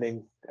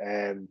commanding,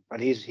 and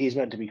he's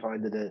meant to be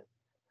kind of the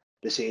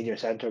senior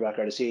centre back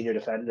or the senior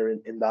defender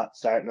in that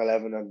starting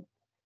 11, and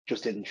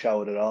just didn't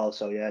show it at all.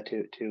 So yeah,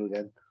 two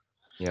again.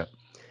 Yeah.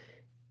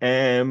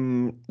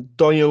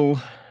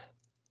 Doyle,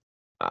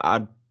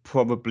 I'd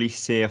probably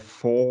say a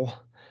 4.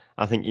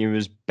 I think he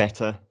was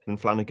better than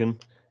Flanagan,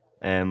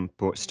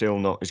 but still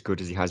not as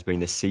good as he has been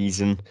this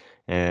season.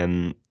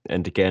 And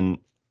again,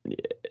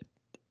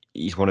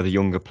 he's one of the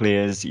younger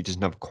players. He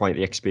doesn't have quite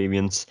the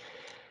experience,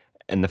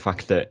 and the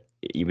fact that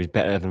he was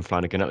better than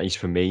Flanagan, at least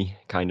for me,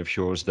 kind of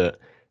shows that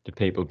the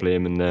people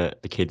blaming the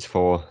kids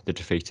for the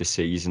defeat this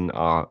season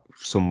are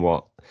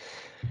somewhat,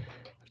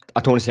 I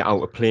don't want to say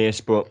out of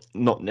place, but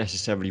not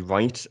necessarily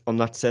right on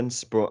that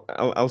sense. But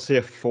I'll say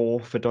a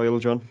 4 for Doyle,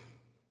 John.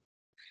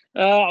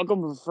 I've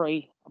gone with a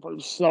 3. I thought it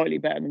was slightly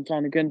better than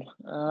Flanagan.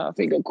 I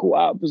think he got caught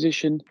out of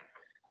position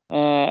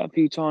a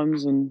few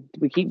times, and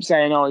we keep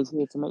saying, "Oh, he's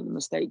here to make the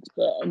mistakes,"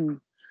 but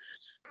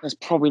that's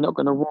probably not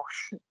going to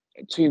wash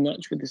too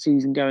much with the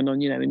season going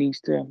on. It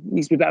needs to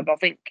be better. But I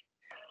think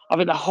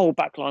the whole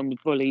back line was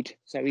bullied,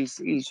 so he's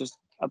just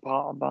a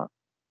part of that.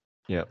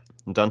 Yeah,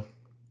 I'm done.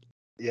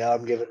 Yeah,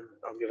 I'm giving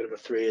him a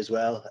 3 as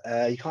well.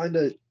 He kind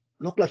of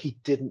looked like he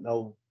didn't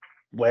know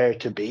where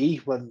to be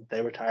when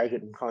they were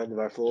targeting kind of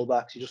our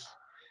fullbacks. He just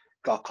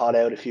got caught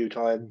out a few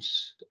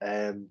times.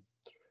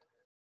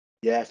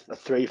 Yeah, a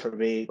 3 for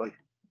me. Like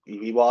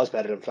he was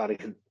better than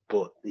Flanagan,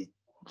 but he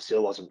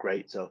still wasn't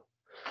great. So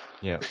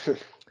yeah.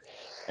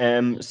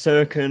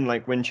 Sirkin,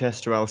 like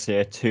Winchester, I'll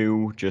say a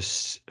 2,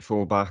 just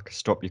fullback,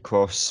 stop your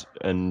cross,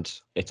 and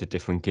it's a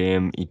different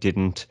game. He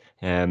didn't.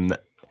 And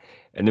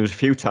there was a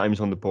few times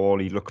on the ball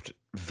he looked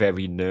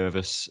very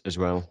nervous as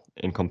well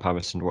in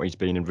comparison to what he's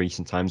been in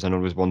recent times. I know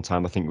there was one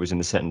time, I think it was in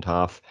the second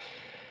half,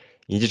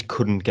 he just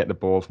couldn't get the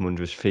ball from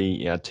under his feet.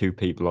 He had 2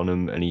 people on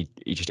him, and he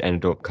just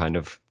ended up kind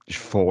of just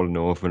falling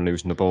over and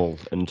losing the ball.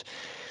 And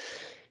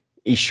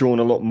he's shown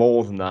a lot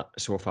more than that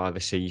so far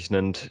this season.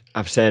 And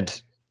I've said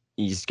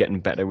he's getting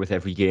better with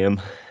every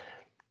game.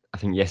 I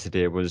think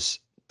yesterday was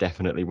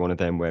definitely one of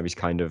them where he's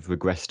kind of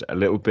regressed a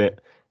little bit.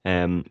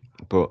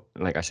 But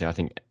like I say, I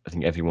think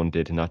everyone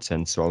did in that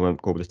sense. So I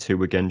won't go with a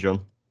 2 again,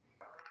 John.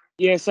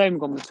 Yeah, same,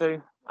 gone with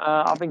 2.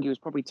 I think he was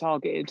probably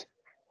targeted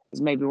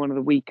as maybe one of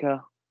the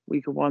weaker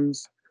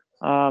ones,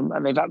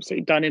 and they've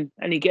absolutely done him.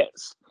 And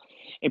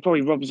it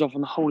probably rubs off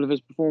on the whole of his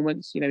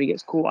performance. He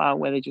gets caught out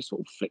where they just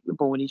sort of flick the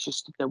ball and he's just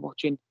stood there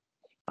watching.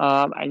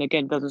 And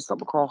again, doesn't stop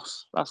the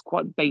cross. That's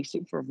quite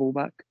basic for a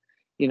fullback.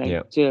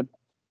 To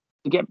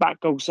get back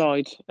goal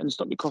side and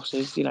stop your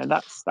crosses.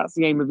 That's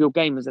the aim of your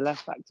game as a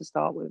left back to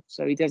start with.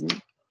 So he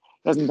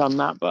hasn't done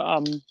that.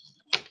 But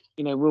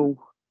we'll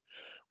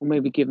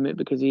maybe give him it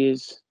because he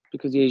is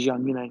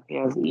young.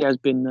 He has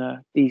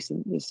been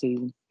decent this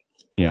season.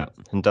 Yeah,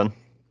 and done.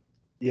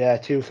 Yeah,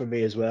 2 for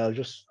me as well.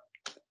 Just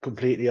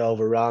completely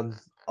overrun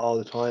all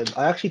the time.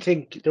 I actually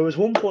think there was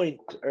one point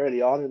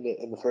early on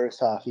in the first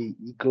half he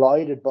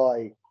glided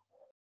by.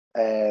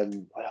 I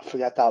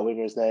forget that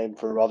winger's name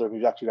for Rotherham.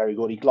 He's actually very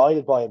good. He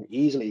glided by him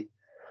easily,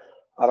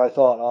 and I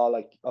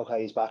thought,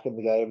 okay, he's back in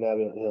the game now.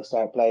 He'll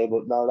start playing.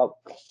 But no,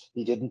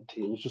 he didn't.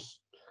 He was just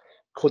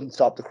couldn't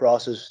stop the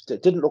crosses.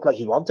 It didn't look like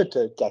he wanted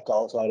to get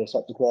goal side or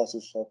stop the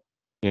crosses. So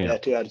yeah,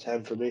 2 out of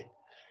 10 for me.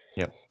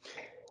 Yeah.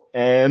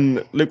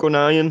 Luke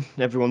O'Nien,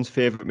 everyone's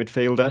favourite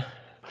midfielder.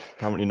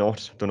 Apparently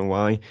not. Don't know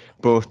why.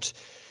 But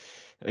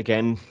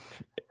again,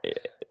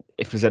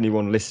 if there's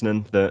anyone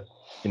listening that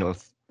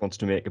wants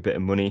to make a bit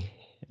of money,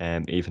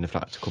 even if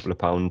that's a couple of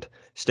 £,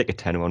 stick a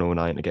tenner on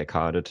O'Nien to get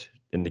carded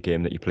in the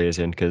game that he plays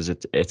in, because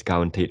it's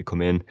guaranteed to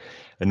come in.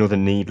 Another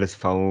needless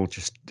foul,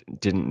 just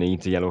didn't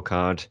need the yellow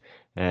card.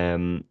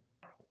 And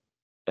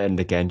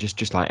again,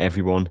 just like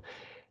everyone,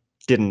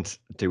 didn't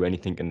do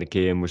anything in the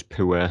game, was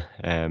poor,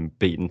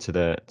 beaten to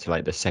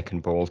the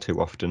second ball too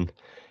often,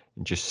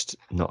 and just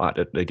not at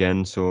it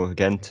again. So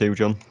again, 2,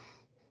 John.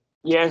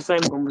 Yeah,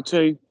 same one with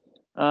 2.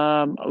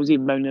 I was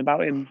even moaning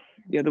about him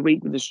the other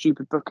week with the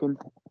stupid booking.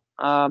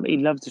 He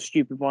loves the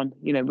stupid one.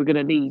 We're going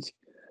to need,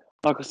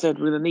 like I said,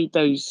 we're going to need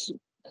those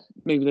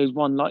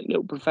one like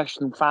little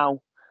professional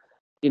foul,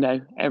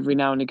 every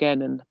now and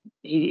again. And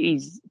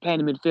he's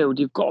playing in midfield.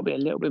 You've got to be a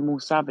little bit more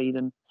savvy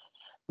than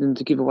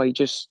to give away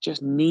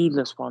just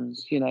needless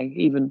ones.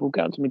 Even we'll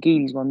get onto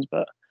McGeely's ones,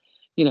 but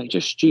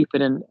just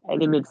stupid. And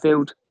in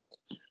midfield,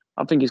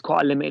 I think he's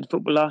quite a limited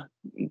footballer.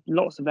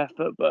 Lots of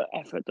effort, but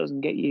effort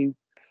doesn't get you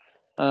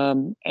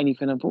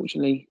anything,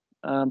 unfortunately,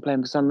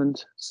 playing for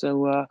Sunderland.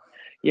 So,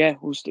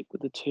 we'll stick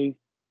with the 2.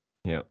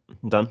 Yeah,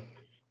 done.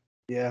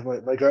 Yeah,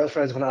 my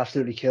girlfriend's going to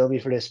absolutely kill me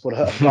for this, but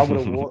I've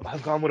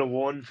gone with a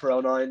 1 for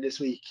O'Nien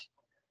this week.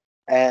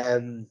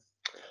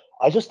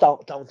 I just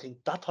don't think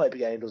that type of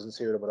game doesn't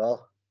suit him at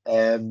all.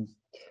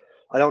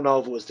 I don't know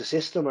if it was the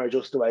system or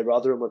just the way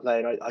Rotherham were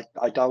playing.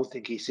 I don't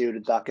think he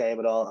suited that game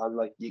at all. And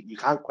like you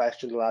can't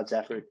question the lad's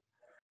effort.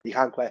 You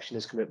can't question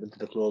his commitment to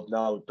the club.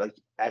 No, like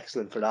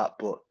excellent for that.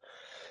 But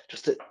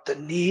just the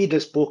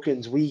needless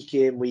bookings week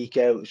in, week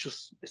out,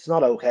 it's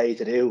not okay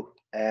to do.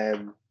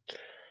 And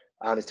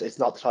it's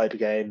not the type of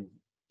game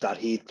that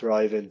he'd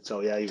thrive in. So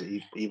yeah,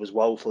 he was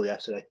woeful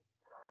yesterday.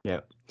 Yeah.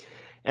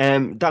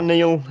 Dan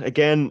Neil,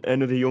 again,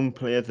 another young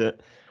player that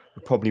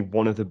probably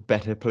one of the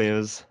better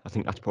players. I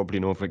think that's probably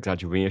an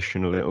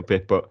over-exaggeration a little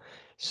bit, but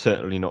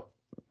certainly not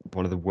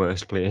one of the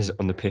worst players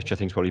on the pitch. I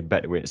think it's probably a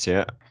better way to say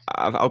it.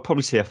 I'll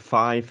probably say a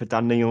 5 for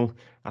Dan Neil.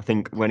 I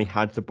think when he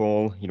had the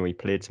ball, he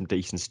played some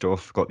decent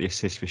stuff, got the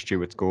assist for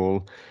Stewart's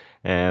goal.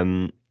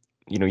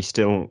 He's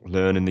still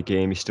learning the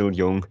game. He's still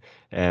young.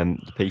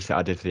 The piece that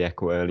I did for the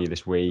Echo earlier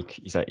this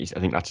week, I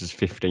think that's his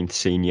 15th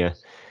senior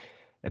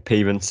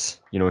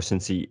appearance,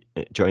 since he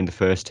joined the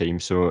first team.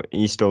 So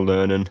he's still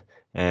learning.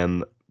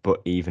 But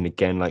even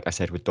again, like I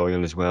said with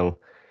Doyle as well,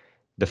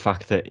 the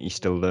fact that he's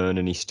still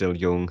learning, he's still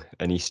young,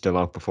 and he's still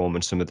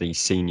outperforming some of these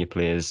senior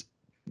players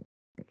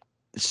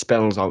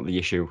spells out the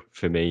issue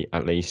for me,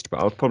 at least. But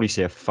I'll probably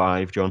say a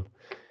 5, John.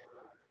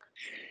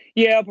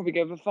 Yeah, I'll probably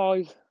go for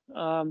 5.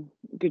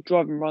 Good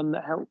driving run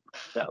that helped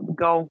set up the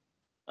goal.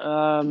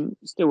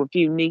 Still a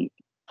few neat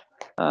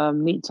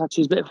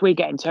touches, but if we're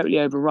getting totally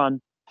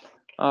overrun,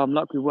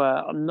 like we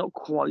were, I'm not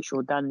quite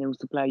sure Dan Neil's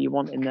the player you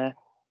want in there.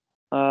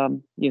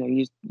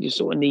 You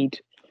sort of need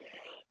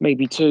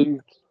maybe 2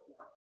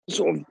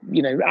 sort of,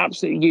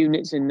 absolute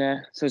units in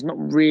there. So it's not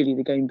really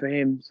the game for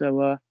him.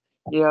 So,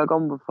 I've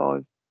gone with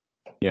 5.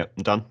 Yeah,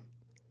 Dan?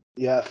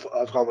 Yeah,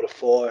 I've gone with a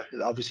 4.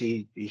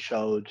 Obviously, he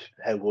showed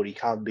how good he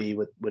can be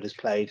with his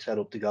play to set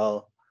up the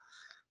goal.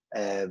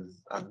 And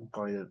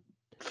kind of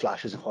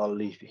flashes of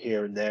quality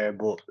here and there.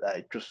 But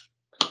just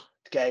the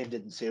game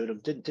didn't suit him.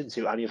 Didn't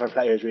suit any of our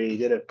players, really,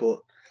 did it? But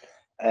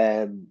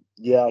I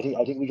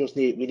think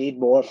we need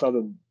more from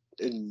him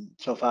in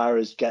so far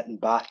as getting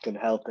back and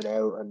helping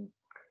out and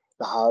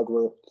the hard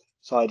work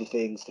side of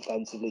things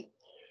defensively.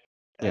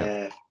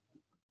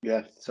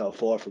 So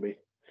 4 for me.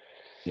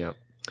 Yeah.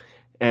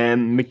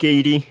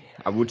 McGeady,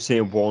 I would say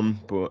a 1,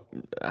 but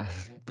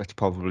that's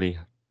probably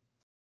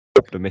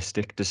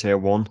optimistic to say a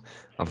 1.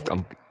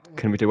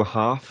 Can we do a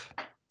half?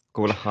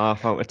 Go with a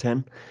half out of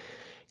 10.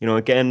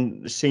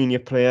 Again, the senior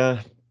player,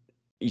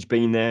 he's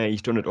been there,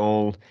 he's done it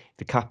all.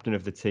 The captain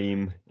of the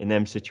team in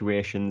them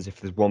situations, if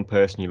there's one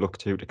person you look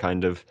to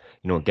kind of,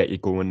 get you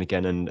going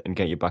again and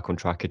get you back on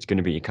track, it's going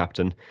to be your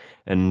captain.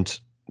 And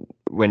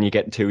when you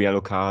get 2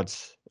 yellow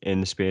cards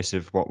in the space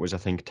of what was, I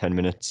think, 10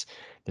 minutes,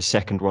 the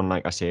second one,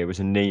 like I say, it was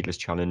a needless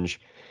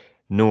challenge,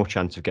 no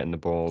chance of getting the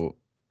ball.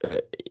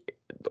 The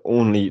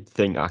only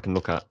thing I can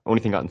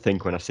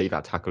think when I see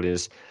that tackle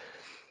is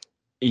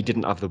he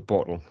didn't have the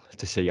bottle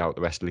to see out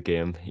the rest of the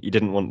game. He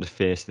didn't want to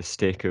face the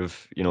stick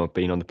of,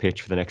 being on the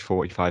pitch for the next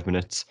 45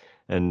 minutes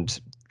and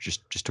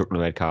just took the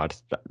red card.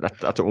 That's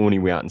the only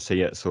way I can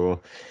see it.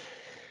 So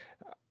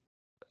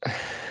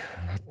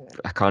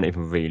I can't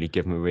even really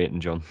give him a rating,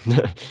 John,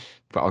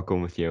 but I'll go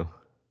with you.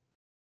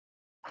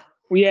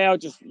 Well, yeah, I'll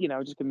just give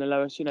him the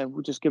lowest.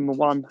 We'll just give him a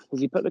 1 because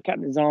he put the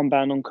captain's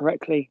armband on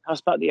correctly. That's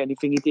about the only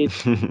thing he did.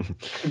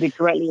 He did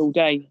correctly all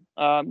day.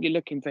 You're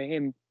looking for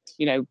him.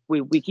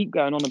 We keep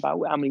going on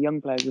about how many young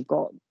players we've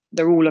got.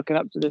 They're all looking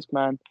up to this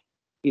man.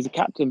 He's a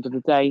captain for the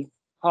day,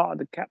 part of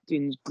the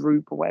captain's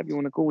group or whatever you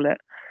want to call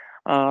it,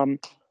 and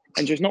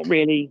just not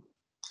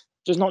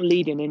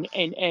leading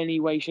in any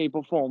way, shape,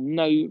 or form.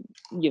 No,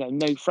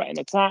 no threat and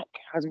attack.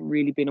 Hasn't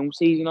really been all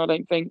season, I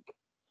don't think.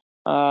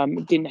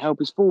 It didn't help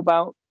his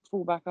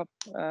fullback up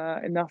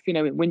enough,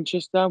 in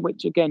Winchester,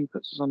 which again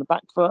puts us on the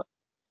back foot.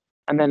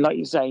 And then, like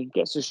you say,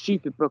 gets a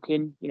stupid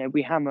booking.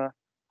 We hammer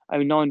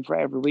 09 for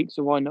it every week,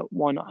 so why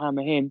not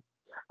hammer him?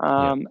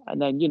 And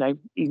then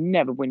he's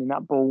never winning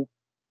that ball.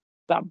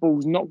 That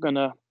ball's not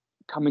gonna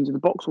come into the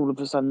box all of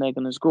a sudden. They're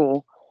gonna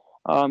score.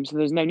 So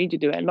there's no need to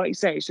do it. And like you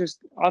say,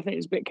 I think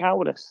it's a bit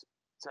cowardice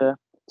to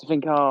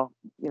think, fuck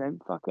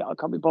it, I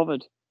can't be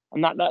bothered.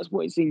 And that's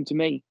what it seemed to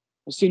me.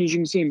 As soon as you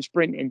can see him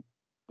sprinting,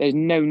 there's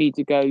no need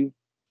to go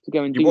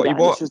and do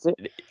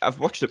that. I've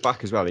watched it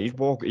back as well.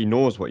 He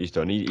knows what he's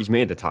done. He's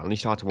made the tackle. He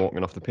started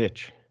walking off the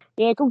pitch.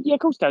 Yeah, of course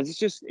he does.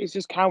 It's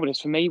just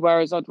cowardice for me.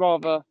 Whereas I'd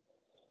rather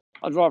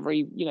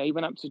he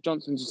went up to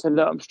Johnson and just said,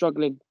 look, I'm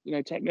struggling.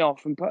 Take me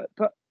off and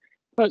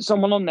put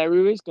someone on there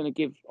who is going to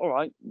give. All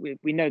right,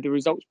 we know the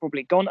result's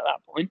probably gone at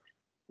that point.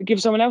 But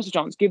give someone else a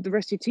chance. Give the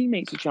rest of your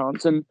teammates a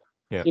chance. And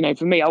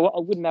for me, I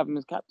wouldn't have him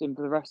as captain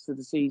for the rest of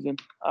the season.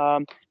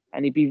 And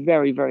he'd be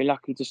very, very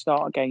lucky to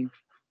start a game,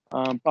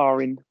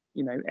 barring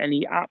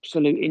any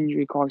absolute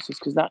injury crisis,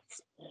 because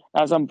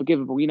that's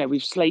unforgivable.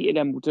 We've slated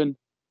Embleton,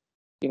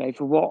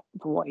 for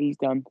what he's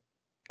done.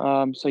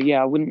 So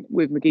yeah, I wouldn't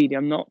with McGeady.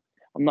 I'm not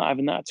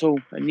having that at all.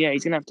 And yeah,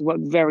 he's gonna have to work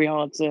very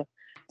hard to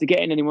get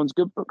in anyone's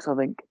good books, I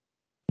think.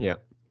 Yeah,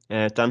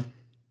 Dan.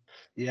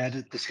 Yeah,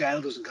 the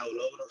scale doesn't go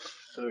low enough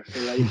for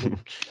rating.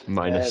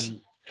 Minus.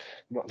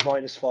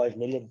 minus 5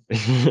 million.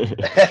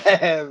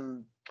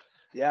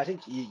 Yeah, I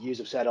think you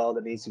have said all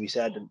that needs to be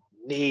said. And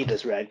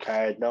needless red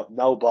card,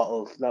 no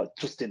bottle,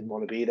 just didn't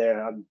want to be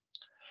there. And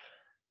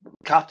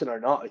captain or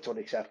not, it's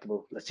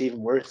unacceptable. It's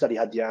even worse that he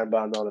had the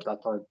armband on at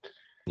that time.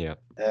 Yeah.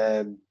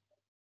 And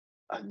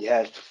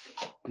yeah,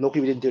 lucky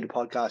we didn't do the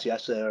podcast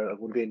yesterday, or it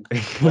would have been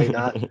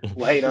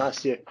way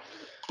nastier.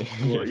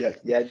 But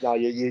yeah, no,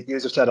 you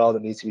have said all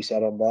that needs to be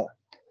said on that.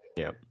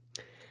 Yeah.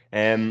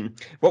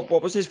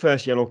 What was his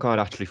first yellow card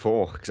actually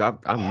for? Because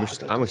I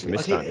must have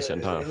missed that in the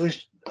second half.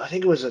 I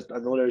think it was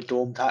another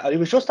dumb tackle. It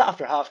was just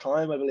after half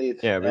time, I believe.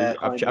 Yeah,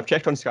 I've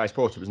checked on Sky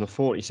Sports. It was in the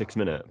 46th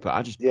minute, but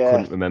I just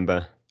couldn't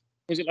remember.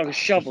 Was it like a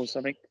shove or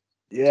something?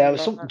 Yeah, it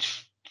was something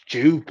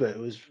stupid. It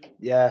was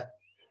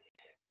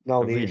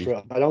no need for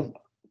it. I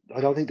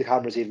don't think the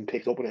cameras even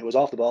picked up on it. It was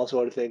off the ball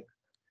sort of thing.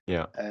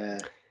 Yeah.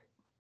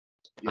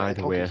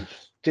 Either way,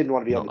 didn't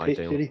want to be on the pitch,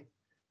 did he?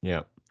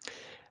 Yeah.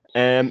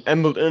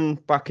 Embleton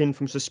back in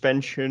from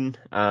suspension,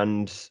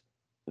 and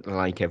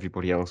like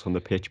everybody else on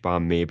the pitch, bar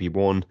maybe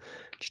one,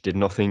 just did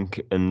nothing.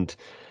 And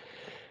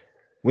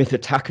with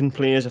attacking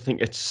players, I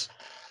think it's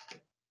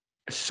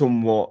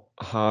somewhat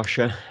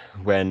harsher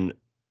when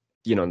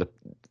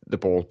the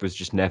ball was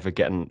just never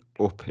getting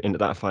up into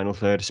that final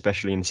third,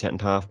 especially in the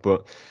second half,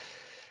 but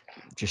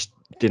just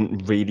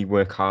didn't really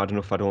work hard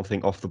enough, I don't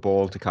think, off the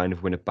ball to kind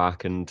of win it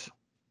back. And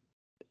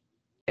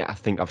I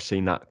think I've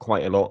seen that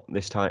quite a lot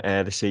this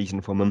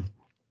season from him.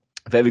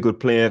 Very good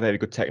player, very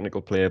good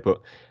technical player,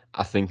 but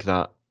I think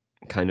that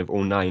kind of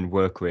 09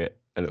 work rate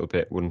a little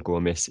bit wouldn't go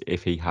amiss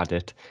if he had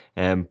it.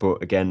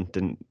 But again,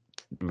 didn't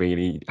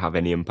really have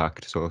any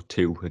impact. So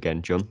 2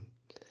 again, John.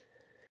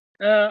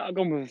 I've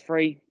gone with a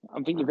 3.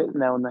 I think you've hit the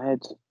nail on the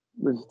head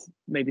with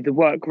maybe the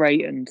work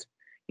rate, and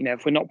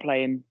if we're not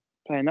playing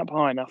up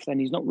high enough, then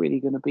he's not really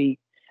going to be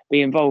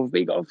involved. But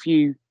he got a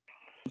few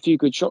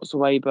good shots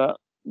away, but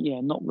yeah,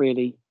 not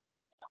really.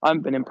 I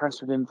haven't been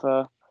impressed with him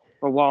for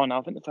a while now.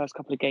 I think the first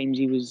couple of games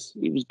he was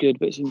good,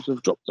 but it seems to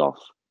have dropped off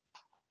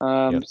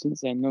since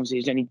then. Obviously,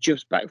 he's only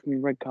just back from the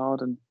red card,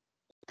 and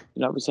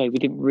like we say, we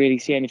didn't really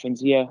see anything.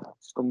 So yeah,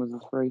 it's gone with a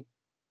 3.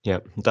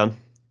 Yeah, done.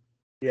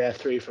 Yeah,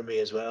 3 for me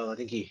as well. I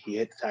think he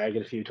hit the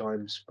target a few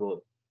times, but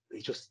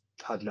he just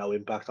had no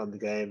impact on the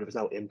game. There was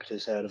no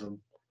impetus out of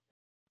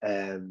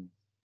him.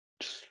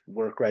 Just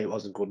work rate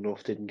wasn't good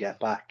enough. Didn't get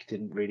back.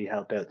 Didn't really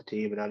help out the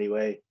team in any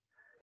way.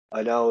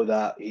 I know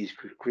that he's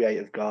a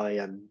creative guy,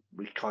 and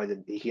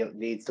he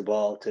needs the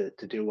ball to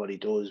do what he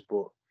does,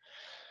 but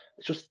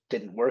it just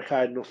didn't work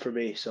hard enough for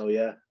me. So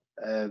yeah,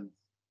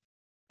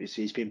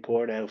 he's been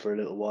poor now for a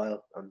little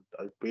while, and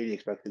I really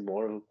expected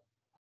more of him.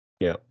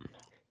 Yeah.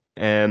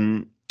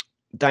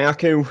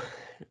 Dayaku,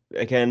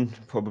 again,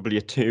 probably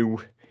a 2.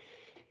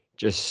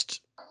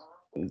 Just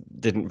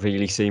didn't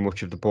really see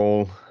much of the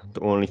ball.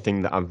 The only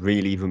thing that I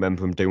really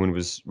remember him doing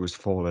was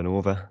falling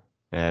over,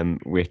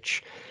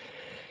 which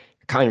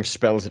kind of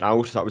spells it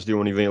out. That was the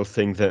only real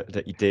thing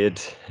that he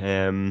did.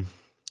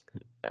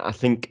 I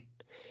think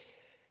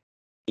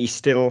he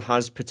still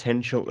has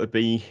potential to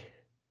be,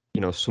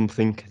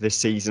 something this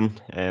season.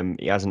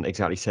 He hasn't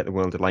exactly set the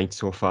world alight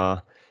so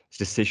far. His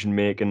decision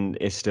making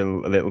is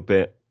still a little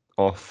bit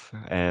off.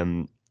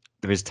 There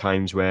is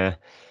times where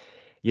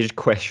you just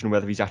question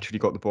whether he's actually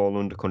got the ball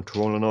under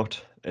control or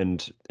not.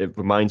 And it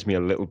reminds me a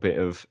little bit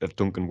of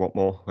Duncan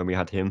Watmore when we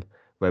had him,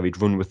 where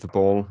he'd run with the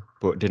ball,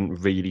 but didn't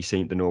really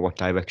seem to know what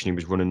direction he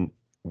was running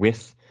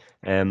with.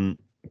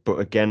 But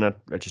again,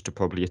 I just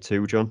probably a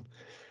 2, John.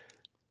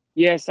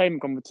 Yeah, same,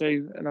 gone with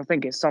 2. And I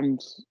think it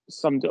summed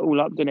it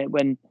all up, didn't it,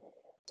 when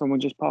someone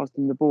just passed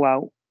him the ball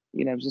out.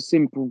 It was a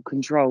simple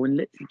control and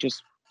literally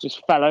just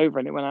fell over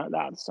and it went out.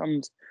 That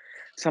summed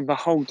the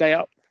whole day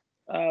up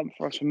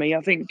for me.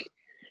 I think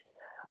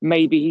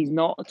maybe he's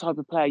not a type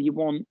of player you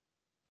want,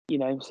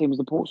 same as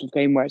the Portsmouth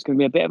game where it's going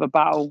to be a bit of a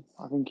battle.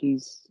 I think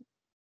he's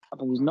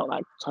not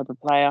that type of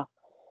player.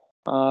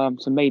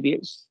 So maybe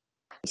it's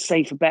a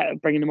safer bet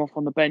of bringing him off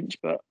on the bench,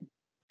 but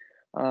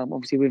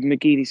obviously with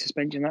McGeady's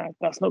suspension,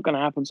 that's not going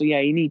to happen. So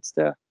yeah, he needs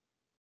to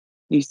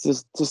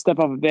step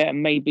up a bit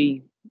and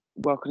maybe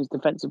work on his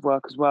defensive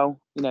work as well.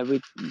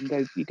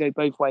 You go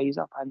both ways,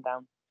 up and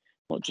down,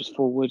 not just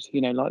forward.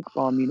 Like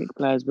Bayern Munich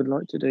players would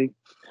like to do.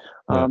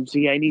 So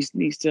yeah, he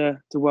needs to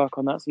work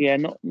on that. So yeah,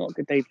 not a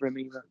good day for him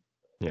either.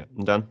 Yeah,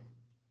 I'm done.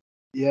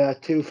 Yeah,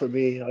 2 for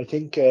me. I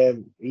think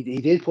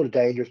he did put a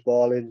dangerous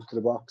ball into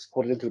the box,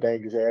 put it into a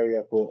dangerous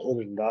area, but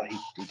other than that,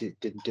 he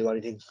didn't do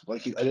anything. I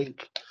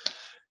think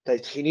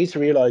that he needs to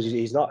realise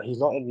he's not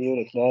in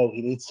Munich now.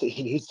 He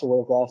needs to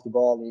work off the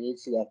ball. And he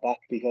needs to get back,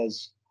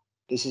 because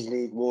this is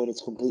League One.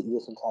 It's completely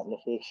different kettle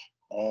of fish.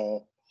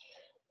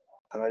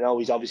 And I know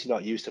he's obviously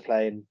not used to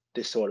playing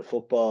this sort of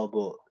football,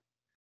 but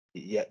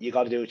yeah, you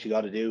got to do what you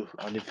got to do.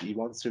 And if he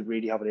wants to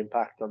really have an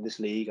impact on this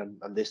league and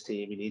this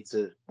team, he needs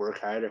to work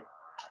harder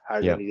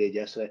than he did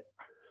yesterday.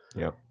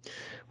 Yeah.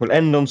 We'll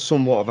end on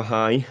somewhat of a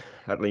high,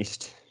 at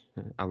least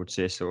I would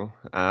say so.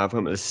 I've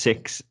went with a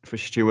 6 for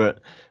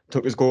Stewart.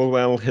 Took his goal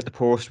well, hit the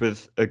post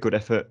with a good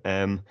effort.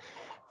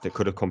 That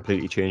could have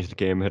completely changed the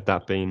game had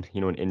that been,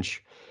 an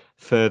inch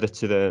further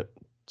to the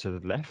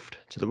left,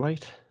 to the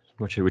right.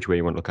 I'm not sure which way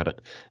you want to look at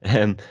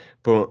it.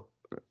 But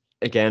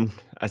again,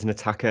 as an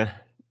attacker,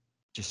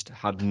 just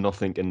had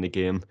nothing in the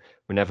game.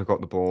 We never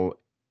got the ball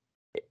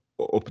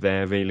up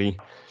there, really.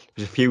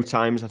 There's a few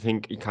times I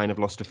think he kind of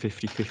lost a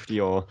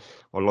 50-50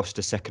 or lost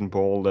a second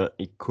ball that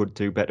he could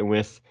do better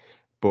with.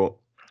 But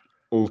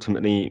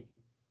ultimately,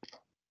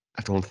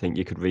 I don't think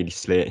you could really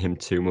slate him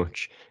too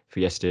much for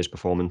yesterday's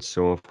performance.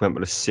 So I've went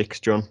with a 6,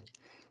 John.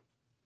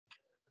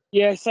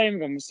 Yeah, same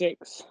with him,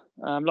 6.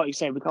 Like you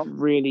say, we can't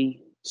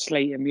really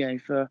slate him,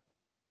 for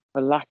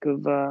lack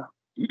of,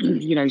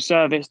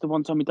 service. The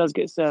one time he does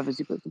get service,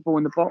 he puts the ball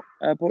in puts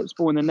the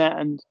ball in the net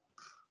and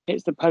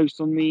hits the post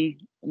on the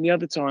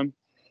other time.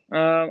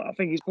 I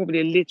think he's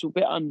probably a little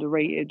bit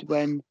underrated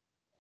when,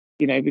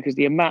 because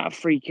the amount of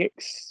free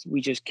kicks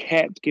we just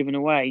kept giving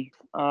away.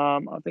 I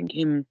think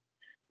him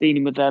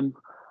dealing with them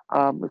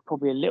was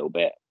probably a little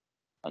bit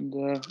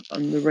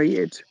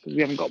underrated because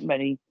we haven't got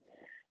many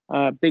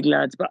big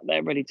lads back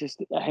there ready to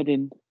stick their head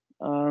in.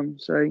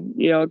 So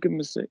yeah, I'll give him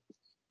a 6.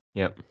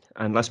 Yep.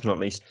 And last but not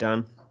least,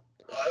 Dan.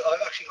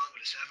 I've actually gone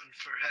with a 7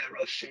 for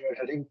Ross Stewart.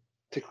 I think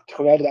to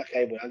come out of that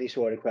game with any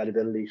sort of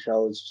credibility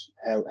shows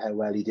how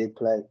well he did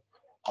play.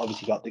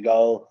 Obviously got the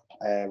goal,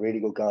 really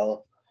good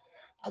goal,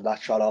 and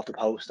that shot off the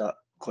post that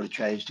could have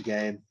changed the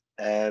game.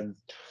 I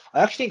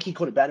actually think he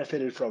could have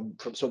benefited from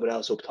someone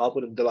else up top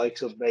with him, the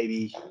likes of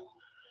maybe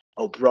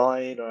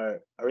O'Brien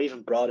or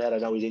even Broadhead. I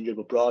know he's injured,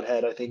 but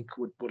Broadhead I think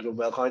would have done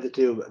well kind of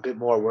do a bit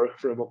more work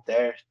for him up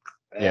there.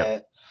 Yeah.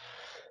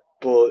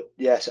 But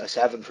yes, a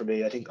 7 for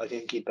me. I think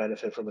he'd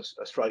benefit from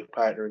a strike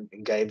partner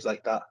in games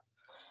like that.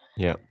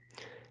 Yeah.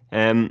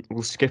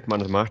 We'll skip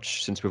man of the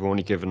match since we've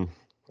only given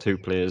 2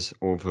 players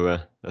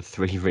over a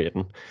 3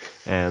 rating.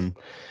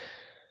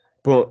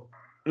 But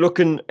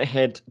looking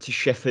ahead to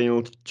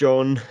Sheffield,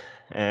 John,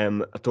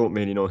 I don't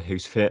really know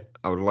who's fit.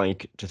 I would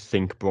like to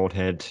think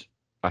Broadhead.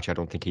 Actually, I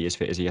don't think he is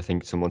fit, is he? I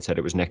think someone said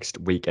it was next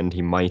weekend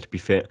he might be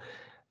fit.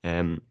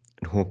 And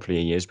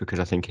hopefully he is, because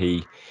I think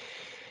he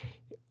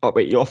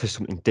offers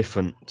something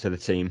different to the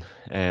team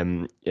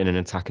in an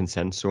attacking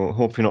sense. So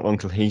hopefully not long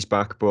till he's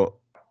back. But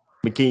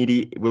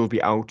McGeady will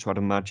be out, so I'd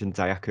imagine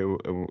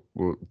Diaco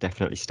will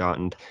definitely start,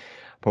 and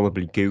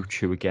probably Gooch,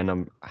 who again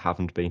I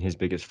haven't been his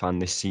biggest fan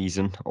this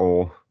season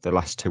or the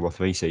last 2 or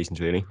 3 seasons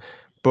really.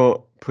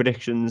 But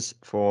predictions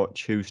for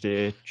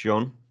Tuesday,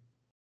 John?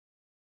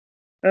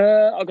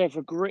 I'll go for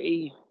a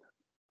gritty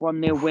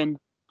 1-0 win,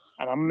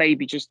 and I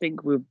maybe just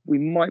think we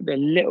might be a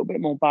little bit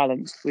more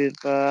balanced with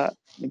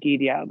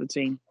McGeady out of the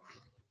team.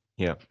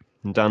 Yeah,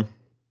 and Dan?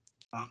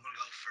 I'm going to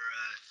go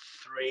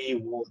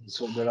for a 3-1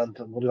 Sunderland.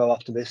 I'm going to go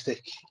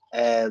optimistic.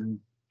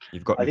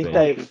 You've got. I think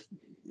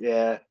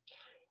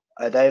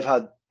they've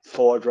had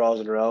 4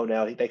 draws in a row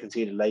now. I think they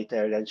conceded late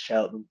there against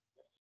Cheltenham.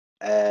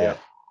 And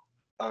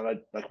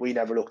we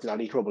never looked in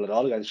any trouble at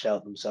all against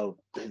Cheltenham. So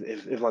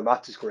if my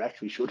maths is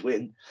correct, we should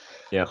win.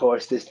 Yeah. Of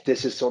course, this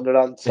is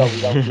Sunderland, so we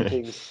don't do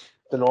things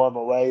the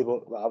normal way.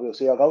 But we'll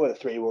see. I'll go with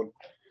a 3-1.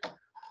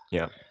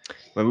 Yeah.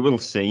 Well, we will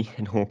see,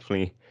 and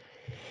hopefully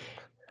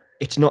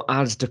it's not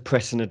as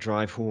depressing a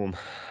drive home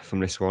from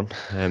this one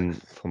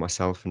for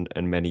myself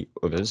and many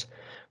others.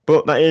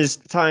 But that is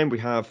the time we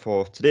have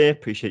for today.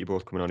 Appreciate you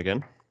both coming on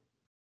again.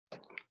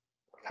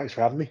 Thanks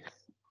for having me.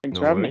 Thanks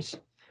for having me.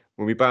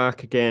 We'll be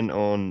back again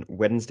on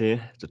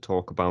Wednesday to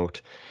talk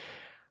about,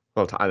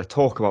 to either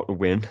talk about the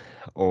win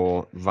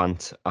or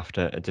rant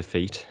after a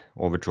defeat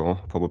or a draw,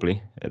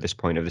 probably, at this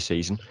point of the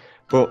season.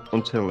 But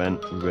until then,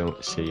 we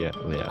will see you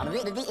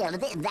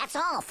later. That's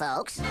all,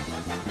 folks.